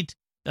defeat,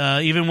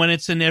 even when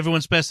it's in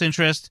everyone's best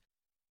interest.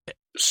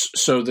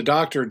 So the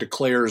doctor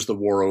declares the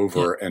war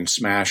over and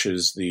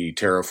smashes the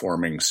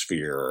terraforming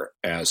sphere,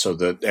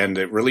 and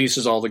it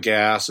releases all the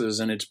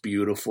gases, and it's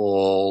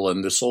beautiful.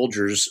 And the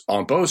soldiers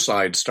on both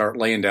sides start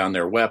laying down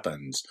their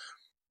weapons,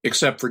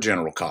 except for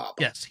General Cobb.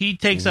 Yes, he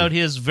takes out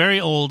his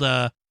very old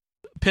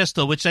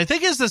pistol, which I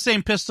think is the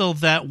same pistol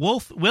that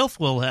Wilf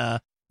will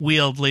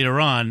wield later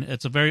on.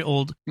 It's a very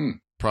old,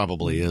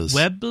 probably is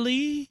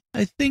Webley,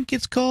 I think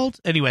it's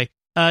called. Anyway,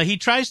 he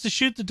tries to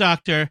shoot the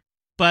doctor,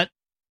 but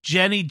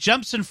Jenny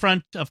jumps in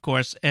front, of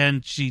course,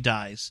 and she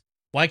dies.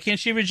 Why can't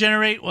she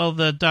regenerate? Well,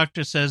 the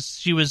doctor says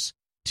she was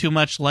too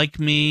much like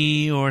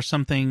me or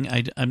something.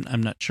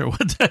 I'm not sure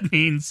what that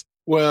means.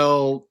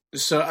 Well,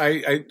 so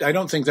I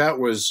don't think that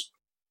was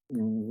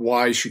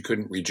why she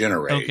couldn't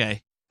regenerate.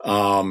 Okay.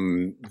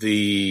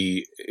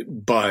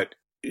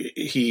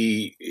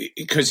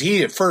 Because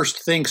he at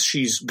first thinks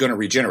she's going to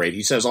regenerate.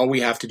 He says all we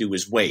have to do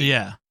is wait.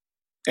 Yeah.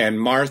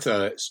 And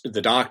Martha,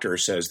 the doctor,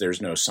 says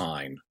there's no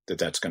sign that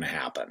that's going to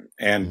happen.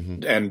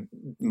 And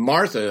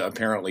Martha,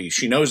 apparently,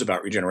 she knows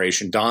about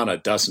regeneration. Donna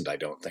doesn't, I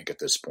don't think, at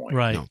this point.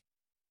 Right. No.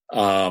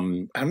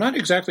 I'm not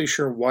exactly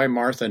sure why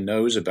Martha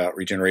knows about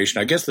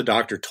regeneration. I guess the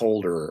doctor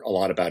told her a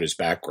lot about his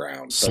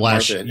background. /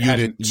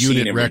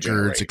 unit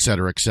records, et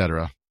cetera, et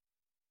cetera.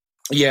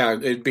 Yeah,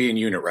 it'd be in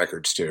unit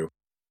records, too.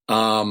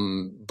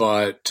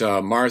 But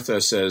Martha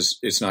says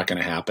it's not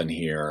going to happen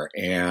here.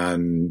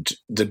 And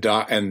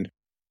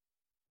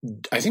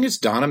I think it's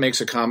Donna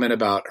makes a comment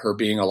about her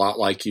being a lot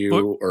like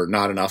you or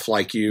not enough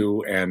like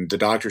you. And the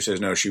doctor says,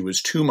 no, she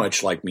was too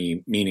much like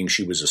me, meaning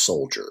she was a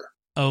soldier.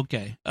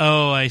 Okay.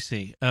 Oh, I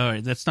see. All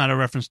right. That's not a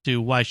reference to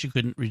why she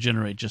couldn't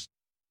regenerate, just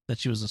that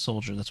she was a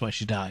soldier. That's why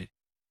she died.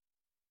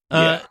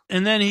 And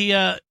then he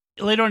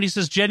later on he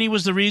says, Jenny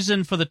was the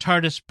reason for the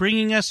TARDIS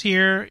bringing us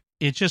here.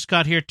 It just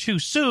got here too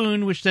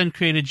soon, which then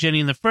created Jenny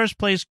in the first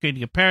place,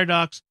 creating a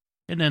paradox,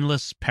 an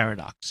endless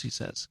paradox, he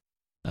says,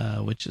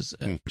 which is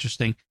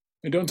interesting.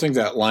 I don't think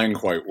that line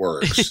quite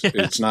works. Yeah.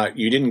 It's not,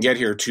 you didn't get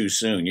here too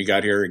soon. You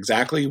got here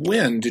exactly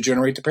when to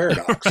generate the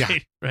paradox.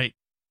 Right.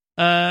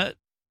 Martha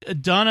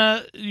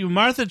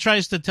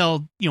tries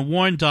to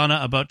warn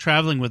Donna about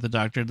traveling with the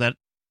doctor that,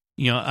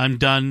 I'm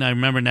done. I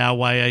remember now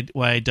why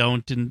I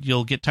don't, and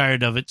you'll get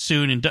tired of it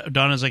soon. And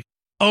Donna's like,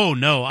 oh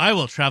no, I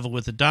will travel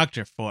with the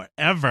doctor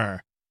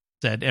forever,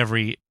 said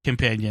every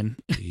companion.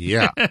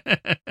 Yeah.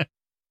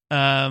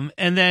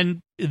 And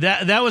then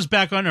that was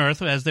back on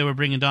Earth as they were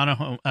bringing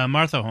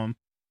Martha home.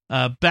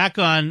 Back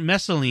on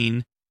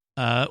Messaline,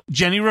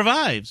 Jenny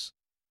revives,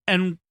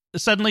 and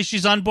suddenly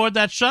she's on board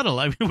that shuttle.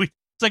 I mean,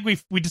 it's like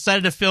we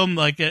decided to film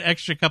like an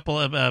extra couple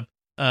of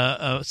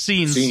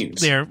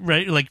scenes there,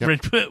 right? Like right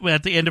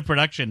at the end of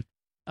production.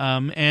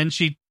 And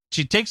she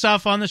takes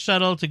off on the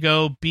shuttle to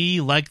go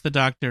be like the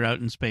doctor out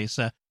in space.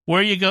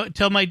 Where you go?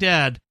 Tell my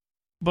dad.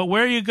 But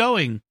where are you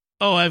going?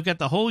 oh, I've got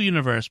the whole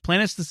universe,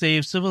 planets to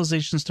save,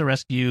 civilizations to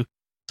rescue,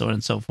 so on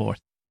and so forth.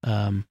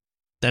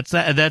 That's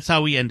that. That's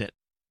how we end it.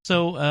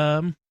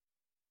 So,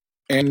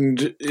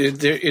 and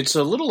it's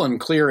a little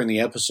unclear in the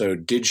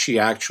episode. Did she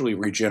actually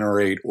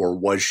regenerate, or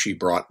was she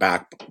brought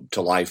back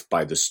to life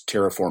by this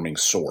terraforming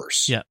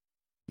source? Yeah.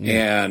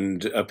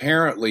 And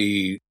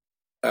apparently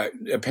the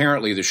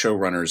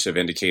showrunners have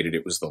indicated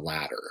it was the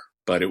latter.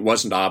 But it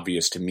wasn't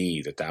obvious to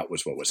me that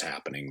was what was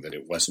happening, that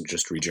it wasn't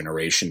just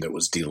regeneration that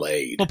was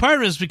delayed. Well, part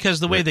of it is because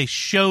the way they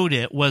showed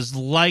it was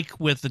like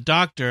with the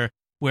Doctor,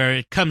 where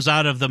it comes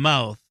out of the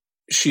mouth.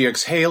 She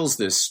exhales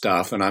this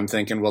stuff, and I'm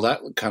thinking, well,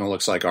 that kind of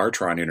looks like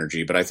Artron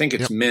energy, but I think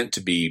it's meant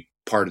to be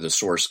part of the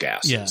source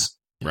gases. Yeah.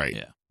 Right.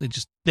 Yeah.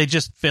 They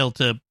just failed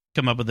to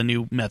come up with a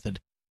new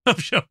method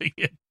of showing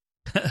it.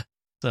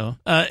 So,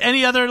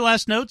 any other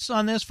last notes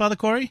on this, Father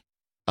Corey?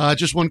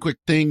 Just one quick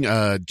thing.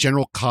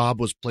 General Cobb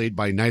was played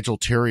by Nigel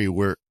Terry,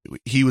 where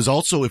he was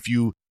also, if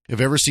you have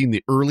ever seen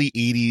the early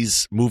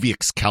 80s movie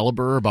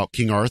Excalibur about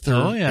King Arthur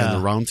and the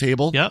Round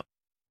Table. Yep.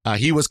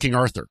 He was King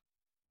Arthur.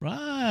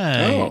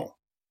 Right. Oh,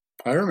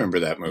 I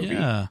remember that movie.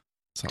 Yeah.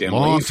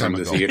 Dimly from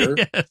the theater.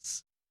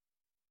 Yes.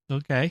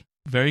 Okay.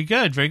 Very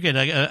good. Very good.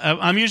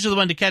 I'm usually the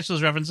one to catch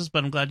those references,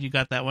 but I'm glad you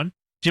got that one.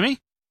 Jimmy?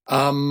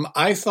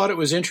 I thought it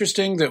was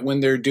interesting that when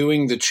they're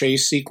doing the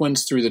chase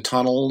sequence through the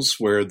tunnels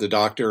where the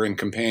Doctor and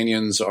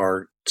companions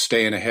are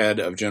staying ahead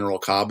of General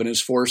Cobb and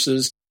his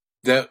forces,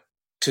 that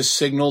to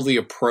signal the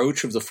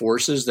approach of the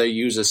forces, they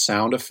use a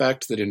sound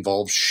effect that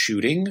involves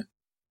shooting.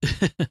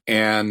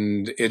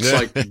 And it's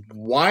like,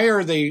 why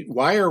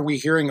are we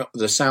hearing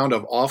the sound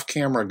of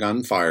off-camera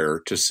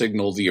gunfire to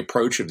signal the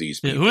approach of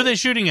these people? Who are they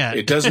shooting at?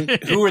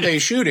 Who are they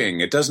shooting?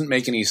 It doesn't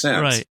make any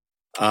sense.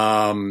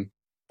 Right.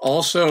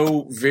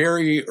 Also,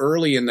 very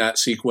early in that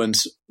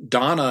sequence,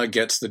 Donna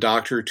gets the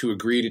Doctor to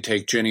agree to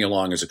take Jenny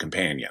along as a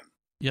companion.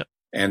 Yep.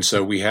 And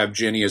so we have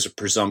Jenny as a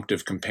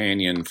presumptive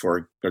companion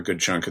for a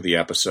good chunk of the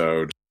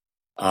episode.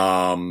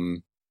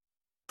 Towards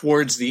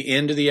the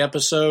end of the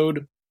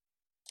episode,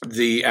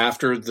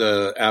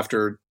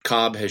 after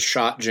Cobb has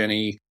shot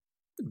Jenny,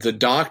 the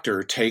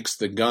Doctor takes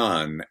the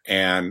gun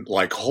and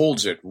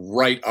holds it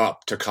right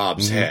up to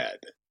Cobb's head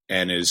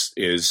and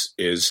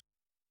is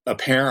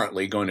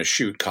apparently going to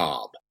shoot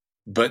Cobb.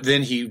 But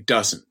then he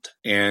doesn't,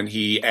 and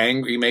he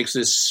makes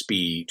this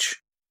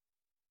speech,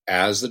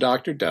 as the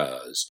Doctor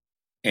does,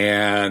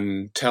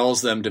 and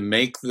tells them to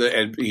make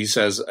and he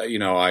says,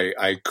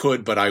 I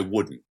could, but I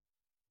wouldn't,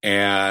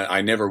 and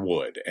I never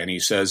would. And he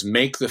says,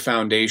 make the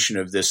foundation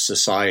of this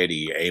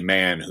society a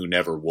man who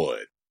never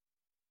would.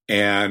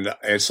 And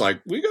it's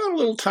like, we got a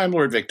little Time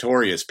Lord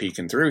Victorious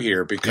peeking through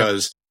here,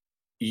 because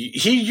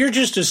you're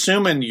just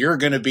assuming you're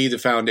going to be the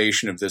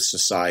foundation of this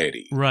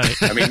society. Right.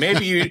 I mean,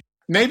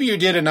 maybe you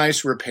did a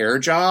nice repair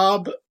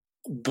job,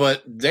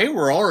 but they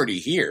were already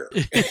here.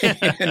 This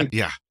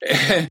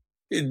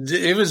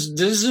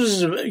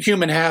is a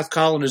human Hath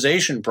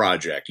colonization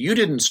project. You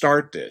didn't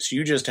start this.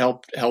 You just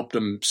helped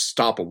them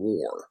stop a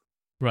war.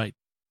 Right.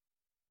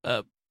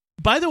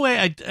 By the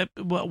way,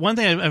 one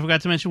thing I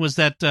forgot to mention was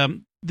that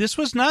this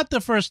was not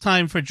the first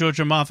time for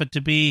Georgia Moffat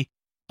to be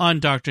on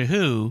Doctor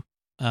Who.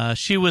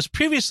 She was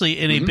previously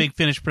in a Big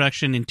Finish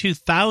production in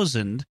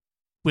 2000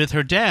 with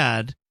her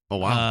dad. Oh,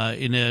 wow.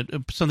 In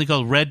something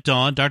called Red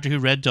Dawn, Doctor Who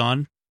Red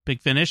Dawn,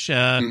 Big Finish,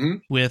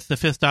 with the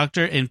Fifth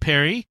Doctor and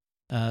Perry.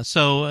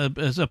 So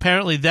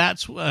apparently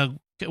that's where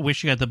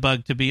she got the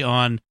bug to be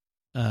on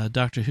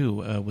Doctor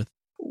Who. With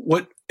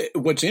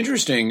What's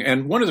interesting,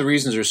 and one of the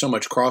reasons there's so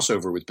much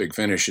crossover with Big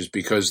Finish is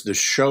because the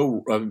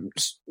show,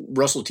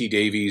 Russell T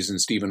Davies and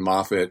Stephen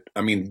Moffat,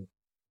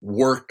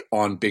 worked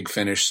on Big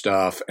Finish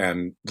stuff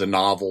and the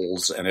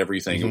novels and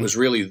everything. It was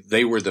really,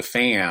 they were the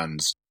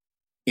fans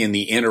in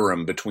the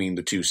interim between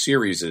the two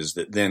series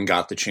that then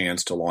got the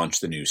chance to launch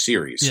the new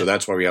series. So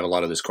that's why we have a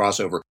lot of this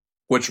crossover.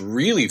 What's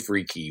really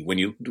freaky when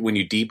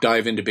you deep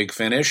dive into Big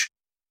Finish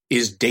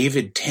is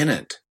David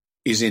Tennant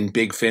is in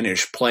Big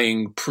Finish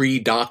playing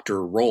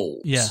pre-Doctor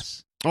roles.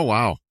 Yes. Oh,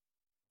 wow.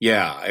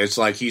 Yeah. It's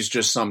like he's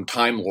just some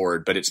Time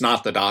Lord, but it's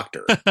not the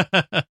Doctor.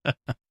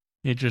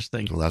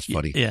 Interesting. Well, that's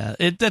funny. Yeah.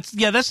 It's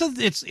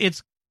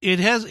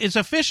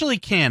officially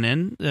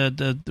canon.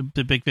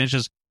 The Big Finish,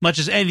 as much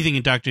as anything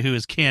in Doctor Who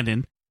is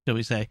canon, shall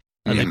we say?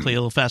 They play a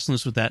little fast and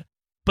loose with that.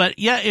 But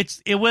yeah,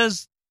 it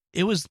was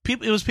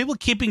people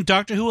keeping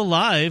Doctor Who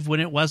alive when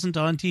it wasn't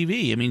on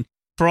TV. I mean,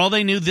 for all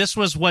they knew, this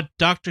was what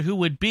Doctor Who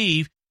would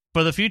be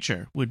for the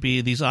future, would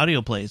be these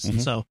audio plays.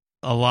 And so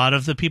a lot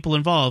of the people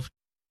involved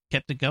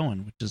kept it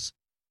going, which is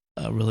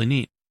really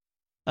neat.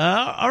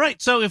 All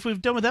right, so if we've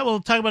done with that,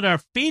 we'll talk about our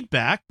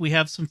feedback. We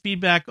have some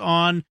feedback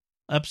on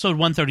episode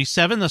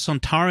 137, the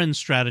Sontaran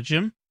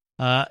Stratagem.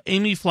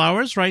 Amy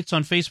Flowers writes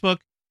on Facebook,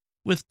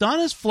 with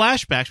Donna's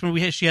flashbacks,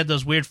 when she had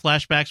those weird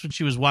flashbacks when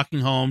she was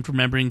walking home,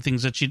 remembering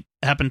things that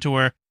happened to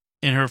her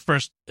in her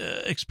first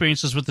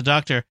experiences with the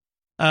Doctor.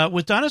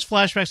 With Donna's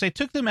flashbacks, I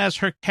took them as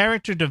her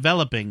character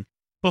developing.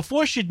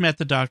 Before she'd met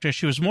the Doctor,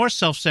 she was more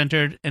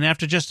self-centered, and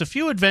after just a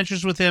few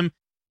adventures with him,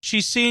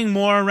 she's seeing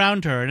more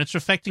around her, and it's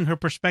affecting her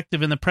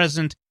perspective in the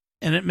present,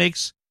 and it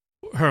makes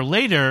her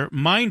later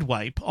mind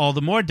wipe, all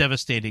the more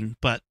devastating,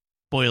 but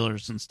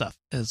spoilers and stuff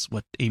is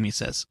what Amy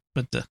says.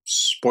 But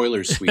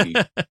spoilers, sweetie.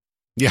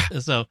 Yeah.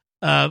 So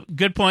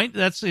good point.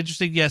 That's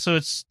interesting. Yeah. So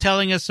it's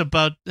telling us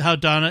about how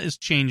Donna is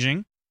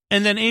changing.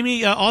 And then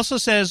Amy also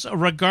says,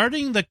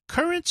 regarding the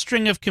current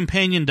string of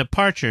companion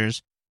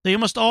departures, they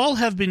must all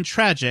have been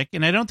tragic,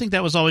 and I don't think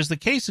that was always the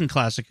case in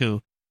Classic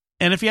Who.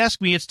 And if you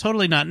ask me, it's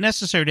totally not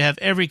necessary to have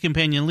every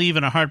companion leave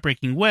in a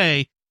heartbreaking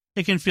way.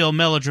 It can feel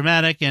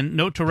melodramatic, and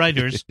note to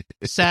writers,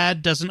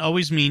 sad doesn't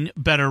always mean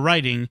better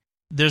writing.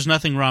 There's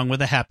nothing wrong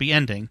with a happy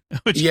ending.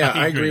 Which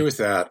I agree with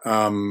that.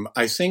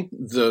 I think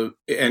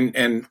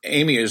and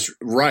Amy is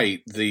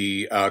right.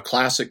 The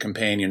classic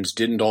companions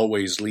didn't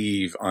always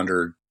leave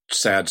under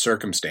sad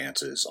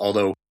circumstances,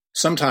 although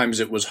sometimes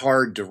it was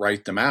hard to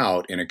write them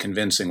out in a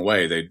convincing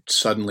way. They'd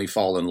suddenly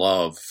fall in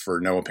love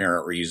for no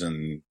apparent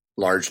reason,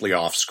 largely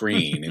off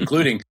screen,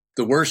 including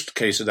the worst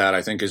case of that,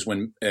 I think, is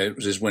when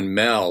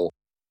Mel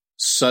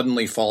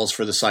suddenly falls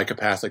for the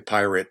psychopathic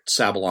pirate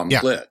Sabalom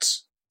Glitz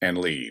and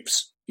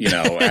leaves,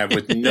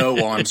 with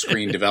no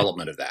on-screen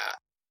development of that.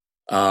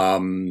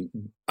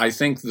 I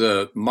think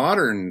the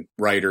modern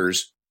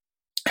writers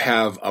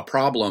have a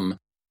problem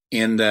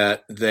in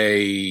that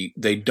they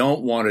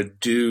don't want to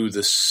do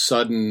the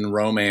sudden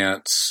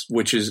romance,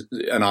 which is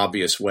an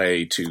obvious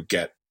way to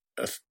get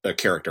a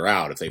character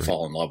out if they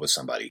fall in love with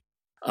somebody.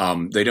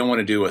 They don't want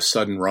to do a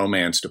sudden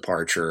romance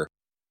departure.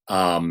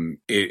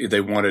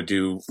 They want to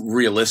do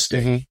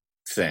realistic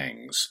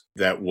things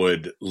that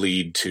would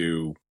lead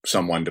to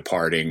someone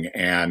departing.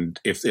 And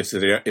if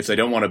they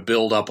don't want to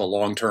build up a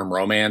long-term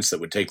romance that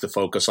would take the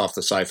focus off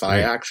the sci-fi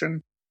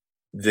action,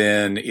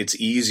 then it's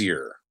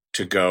easier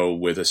to go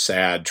with a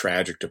sad,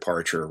 tragic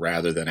departure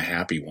rather than a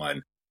happy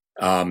one.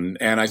 And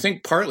I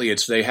think partly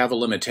they have a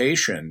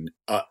limitation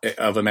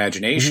of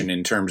imagination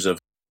in terms of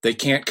they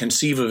can't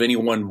conceive of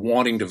anyone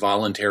wanting to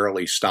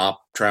voluntarily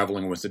stop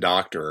traveling with the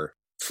Doctor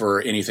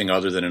for anything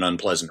other than an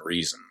unpleasant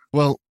reason.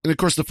 Well, and of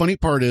course, the funny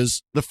part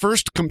is the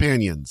first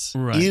companions,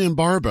 Ian and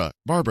Barbara,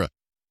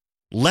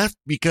 left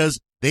because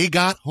they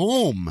got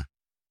home.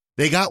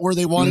 They got where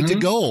they wanted to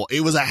go.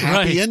 It was a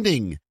happy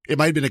ending. It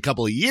might have been a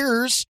couple of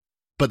years,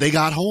 but they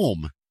got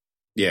home.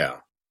 Yeah.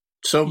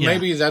 So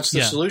maybe that's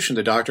the solution.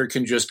 The Doctor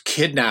can just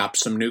kidnap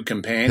some new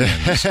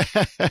companions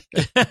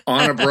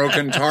on a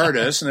broken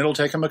TARDIS, and it'll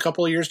take him a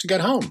couple of years to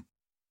get home.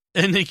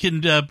 And he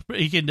can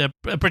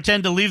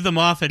pretend to leave them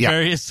off at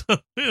various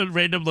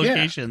random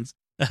locations.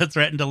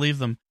 Threaten to leave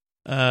them.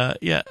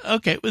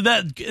 Okay.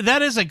 That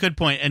is a good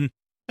point. And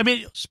I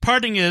mean,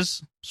 parting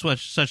is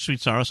such sweet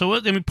sorrow. So I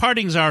mean,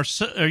 partings are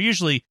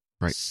usually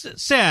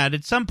sad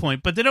at some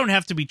point, but they don't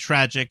have to be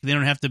tragic. They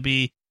don't have to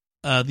be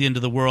the end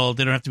of the world.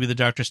 They don't have to be the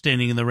Doctor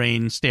standing in the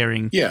rain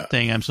staring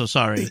saying, I'm so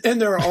sorry. And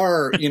there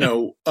are,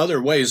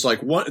 other ways,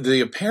 like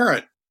the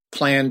apparent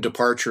planned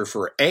departure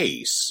for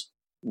Ace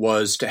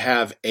was to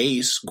have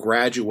Ace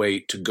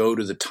graduate to go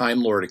to the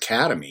Time Lord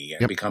Academy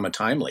and become a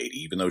Time Lady,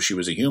 even though she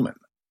was a human.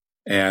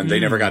 And they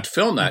never got to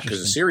film that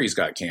because the series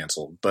got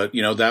canceled. But,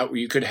 that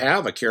you could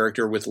have a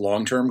character with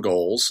long-term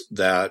goals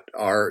that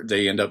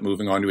they end up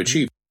moving on to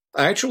achieve.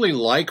 I actually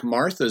like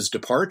Martha's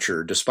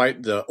departure,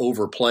 despite the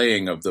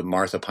overplaying of the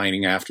Martha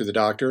pining after the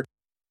Doctor.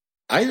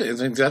 I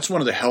think that's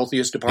one of the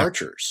healthiest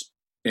departures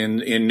in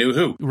New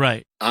Who.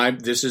 Right.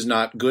 This is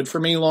not good for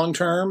me long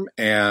term,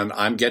 and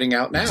I'm getting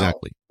out now.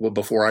 Exactly. Well,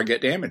 before I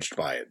get damaged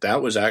by it.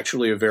 That was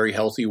actually a very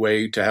healthy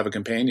way to have a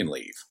companion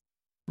leave.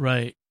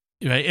 Right.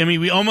 Right. I mean,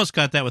 we almost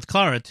got that with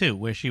Clara too,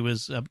 where she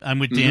was, I'm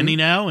with Danny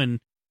now, and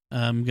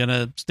I'm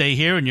gonna stay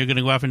here, and you're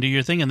gonna go off and do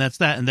your thing, and that's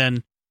that. And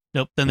then,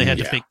 nope. Then they had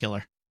to fake kill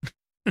her.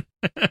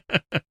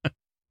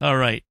 All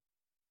right.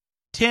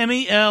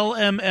 Tammy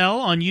LML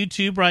on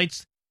YouTube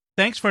writes,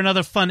 thanks for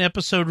another fun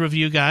episode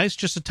review, guys.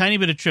 Just a tiny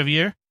bit of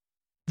trivia.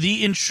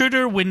 The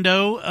intruder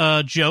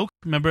window joke,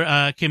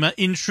 remember, came out,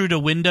 intruder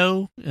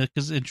window,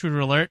 because intruder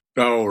alert.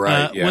 Oh,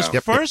 right. Was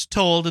first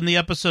told in the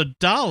episode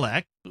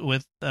Dalek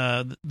with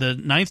the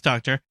Ninth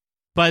Doctor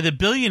by the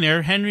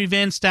billionaire Henry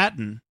Van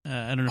Staten.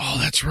 I don't know. Oh,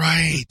 that's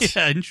right.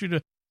 Yeah,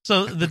 intruder.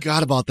 So I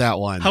forgot about that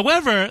one.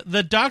 However,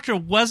 the Doctor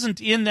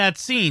wasn't in that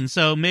scene,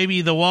 so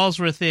maybe the walls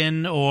were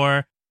thin,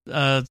 or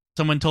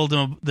someone told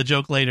him the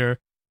joke later.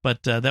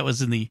 But that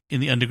was in the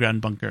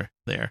underground bunker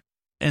there.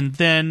 And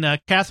then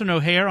Catherine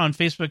O'Hare on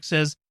Facebook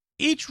says,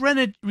 each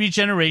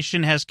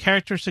regeneration has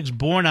characteristics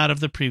born out of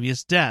the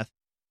previous death.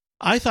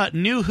 I thought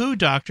New Who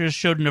doctors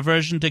showed an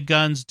aversion to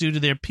guns due to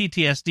their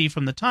PTSD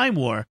from the Time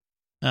War.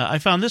 I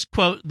found this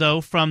quote, though,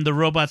 from the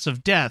Robots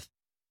of Death.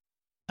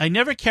 I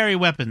never carry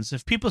weapons.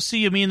 If people see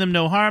you mean them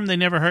no harm, they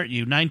never hurt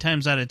you, 9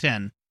 times out of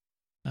 10.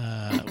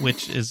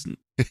 Which is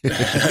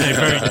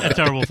a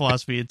terrible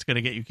philosophy. It's going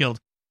to get you killed.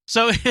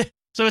 So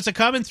it's a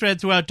common thread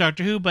throughout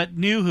Doctor Who, but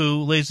New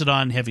Who lays it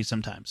on heavy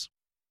sometimes.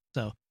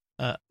 So,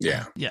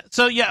 yeah.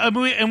 So,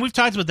 and we've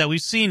talked about that. We've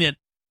seen it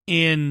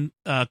in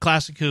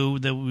Classic Who,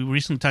 that we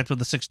recently talked about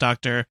the Sixth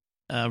Doctor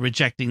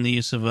rejecting the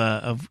use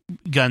of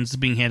guns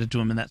being handed to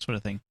him and that sort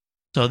of thing.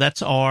 So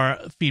that's our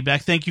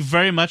feedback. Thank you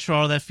very much for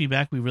all that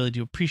feedback. We really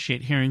do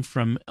appreciate hearing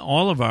from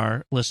all of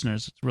our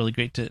listeners. It's really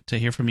great to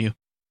hear from you.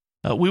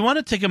 We want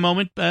to take a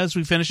moment as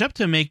we finish up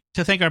to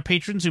thank our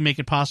patrons who make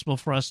it possible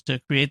for us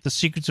to create The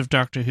Secrets of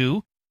Doctor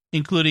Who,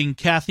 including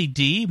Kathy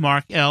D.,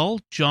 Mark L.,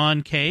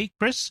 John K.,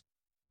 Chris,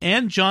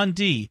 and John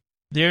D.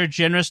 Their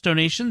generous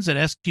donations at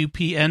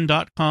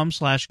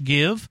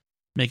sqpn.com/give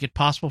make it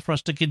possible for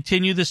us to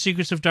continue The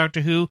Secrets of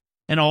Doctor Who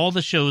and all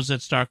the shows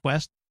at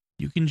StarQuest.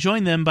 You can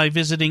join them by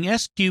visiting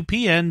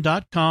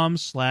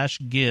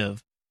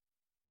sqpn.com/give.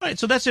 All right,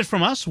 so that's it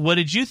from us. What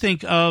did you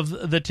think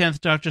of the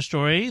 10th Doctor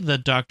story, The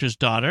Doctor's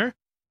Daughter?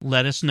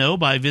 Let us know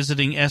by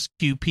visiting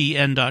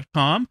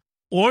sqpn.com,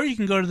 or you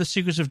can go to the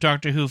Secrets of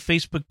Doctor Who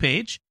Facebook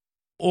page,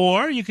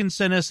 or you can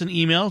send us an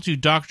email to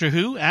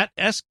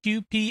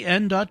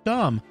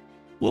doctorwho@sqpn.com.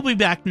 We'll be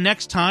back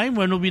next time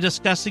when we'll be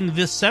discussing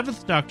the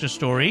 7th Doctor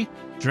story,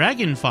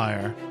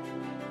 Dragonfire.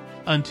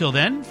 Until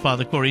then,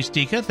 Father Corey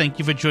Stika, thank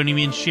you for joining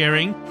me and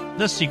sharing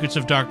The Secrets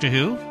of Doctor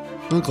Who.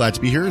 I'm glad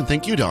to be here, and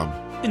thank you, Dom.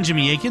 And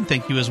Jimmy Aiken,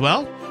 thank you as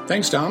well.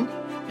 Thanks, Dom.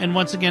 And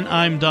once again,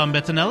 I'm Dom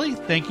Bettinelli.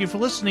 Thank you for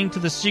listening to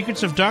The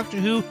Secrets of Doctor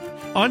Who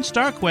on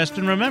StarQuest.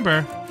 And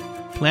remember,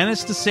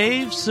 planets to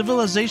save,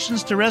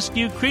 civilizations to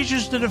rescue,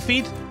 creatures to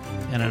defeat,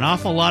 and an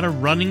awful lot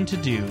of running to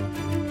do.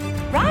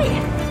 Right.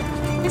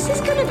 This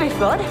is going to be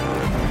fun.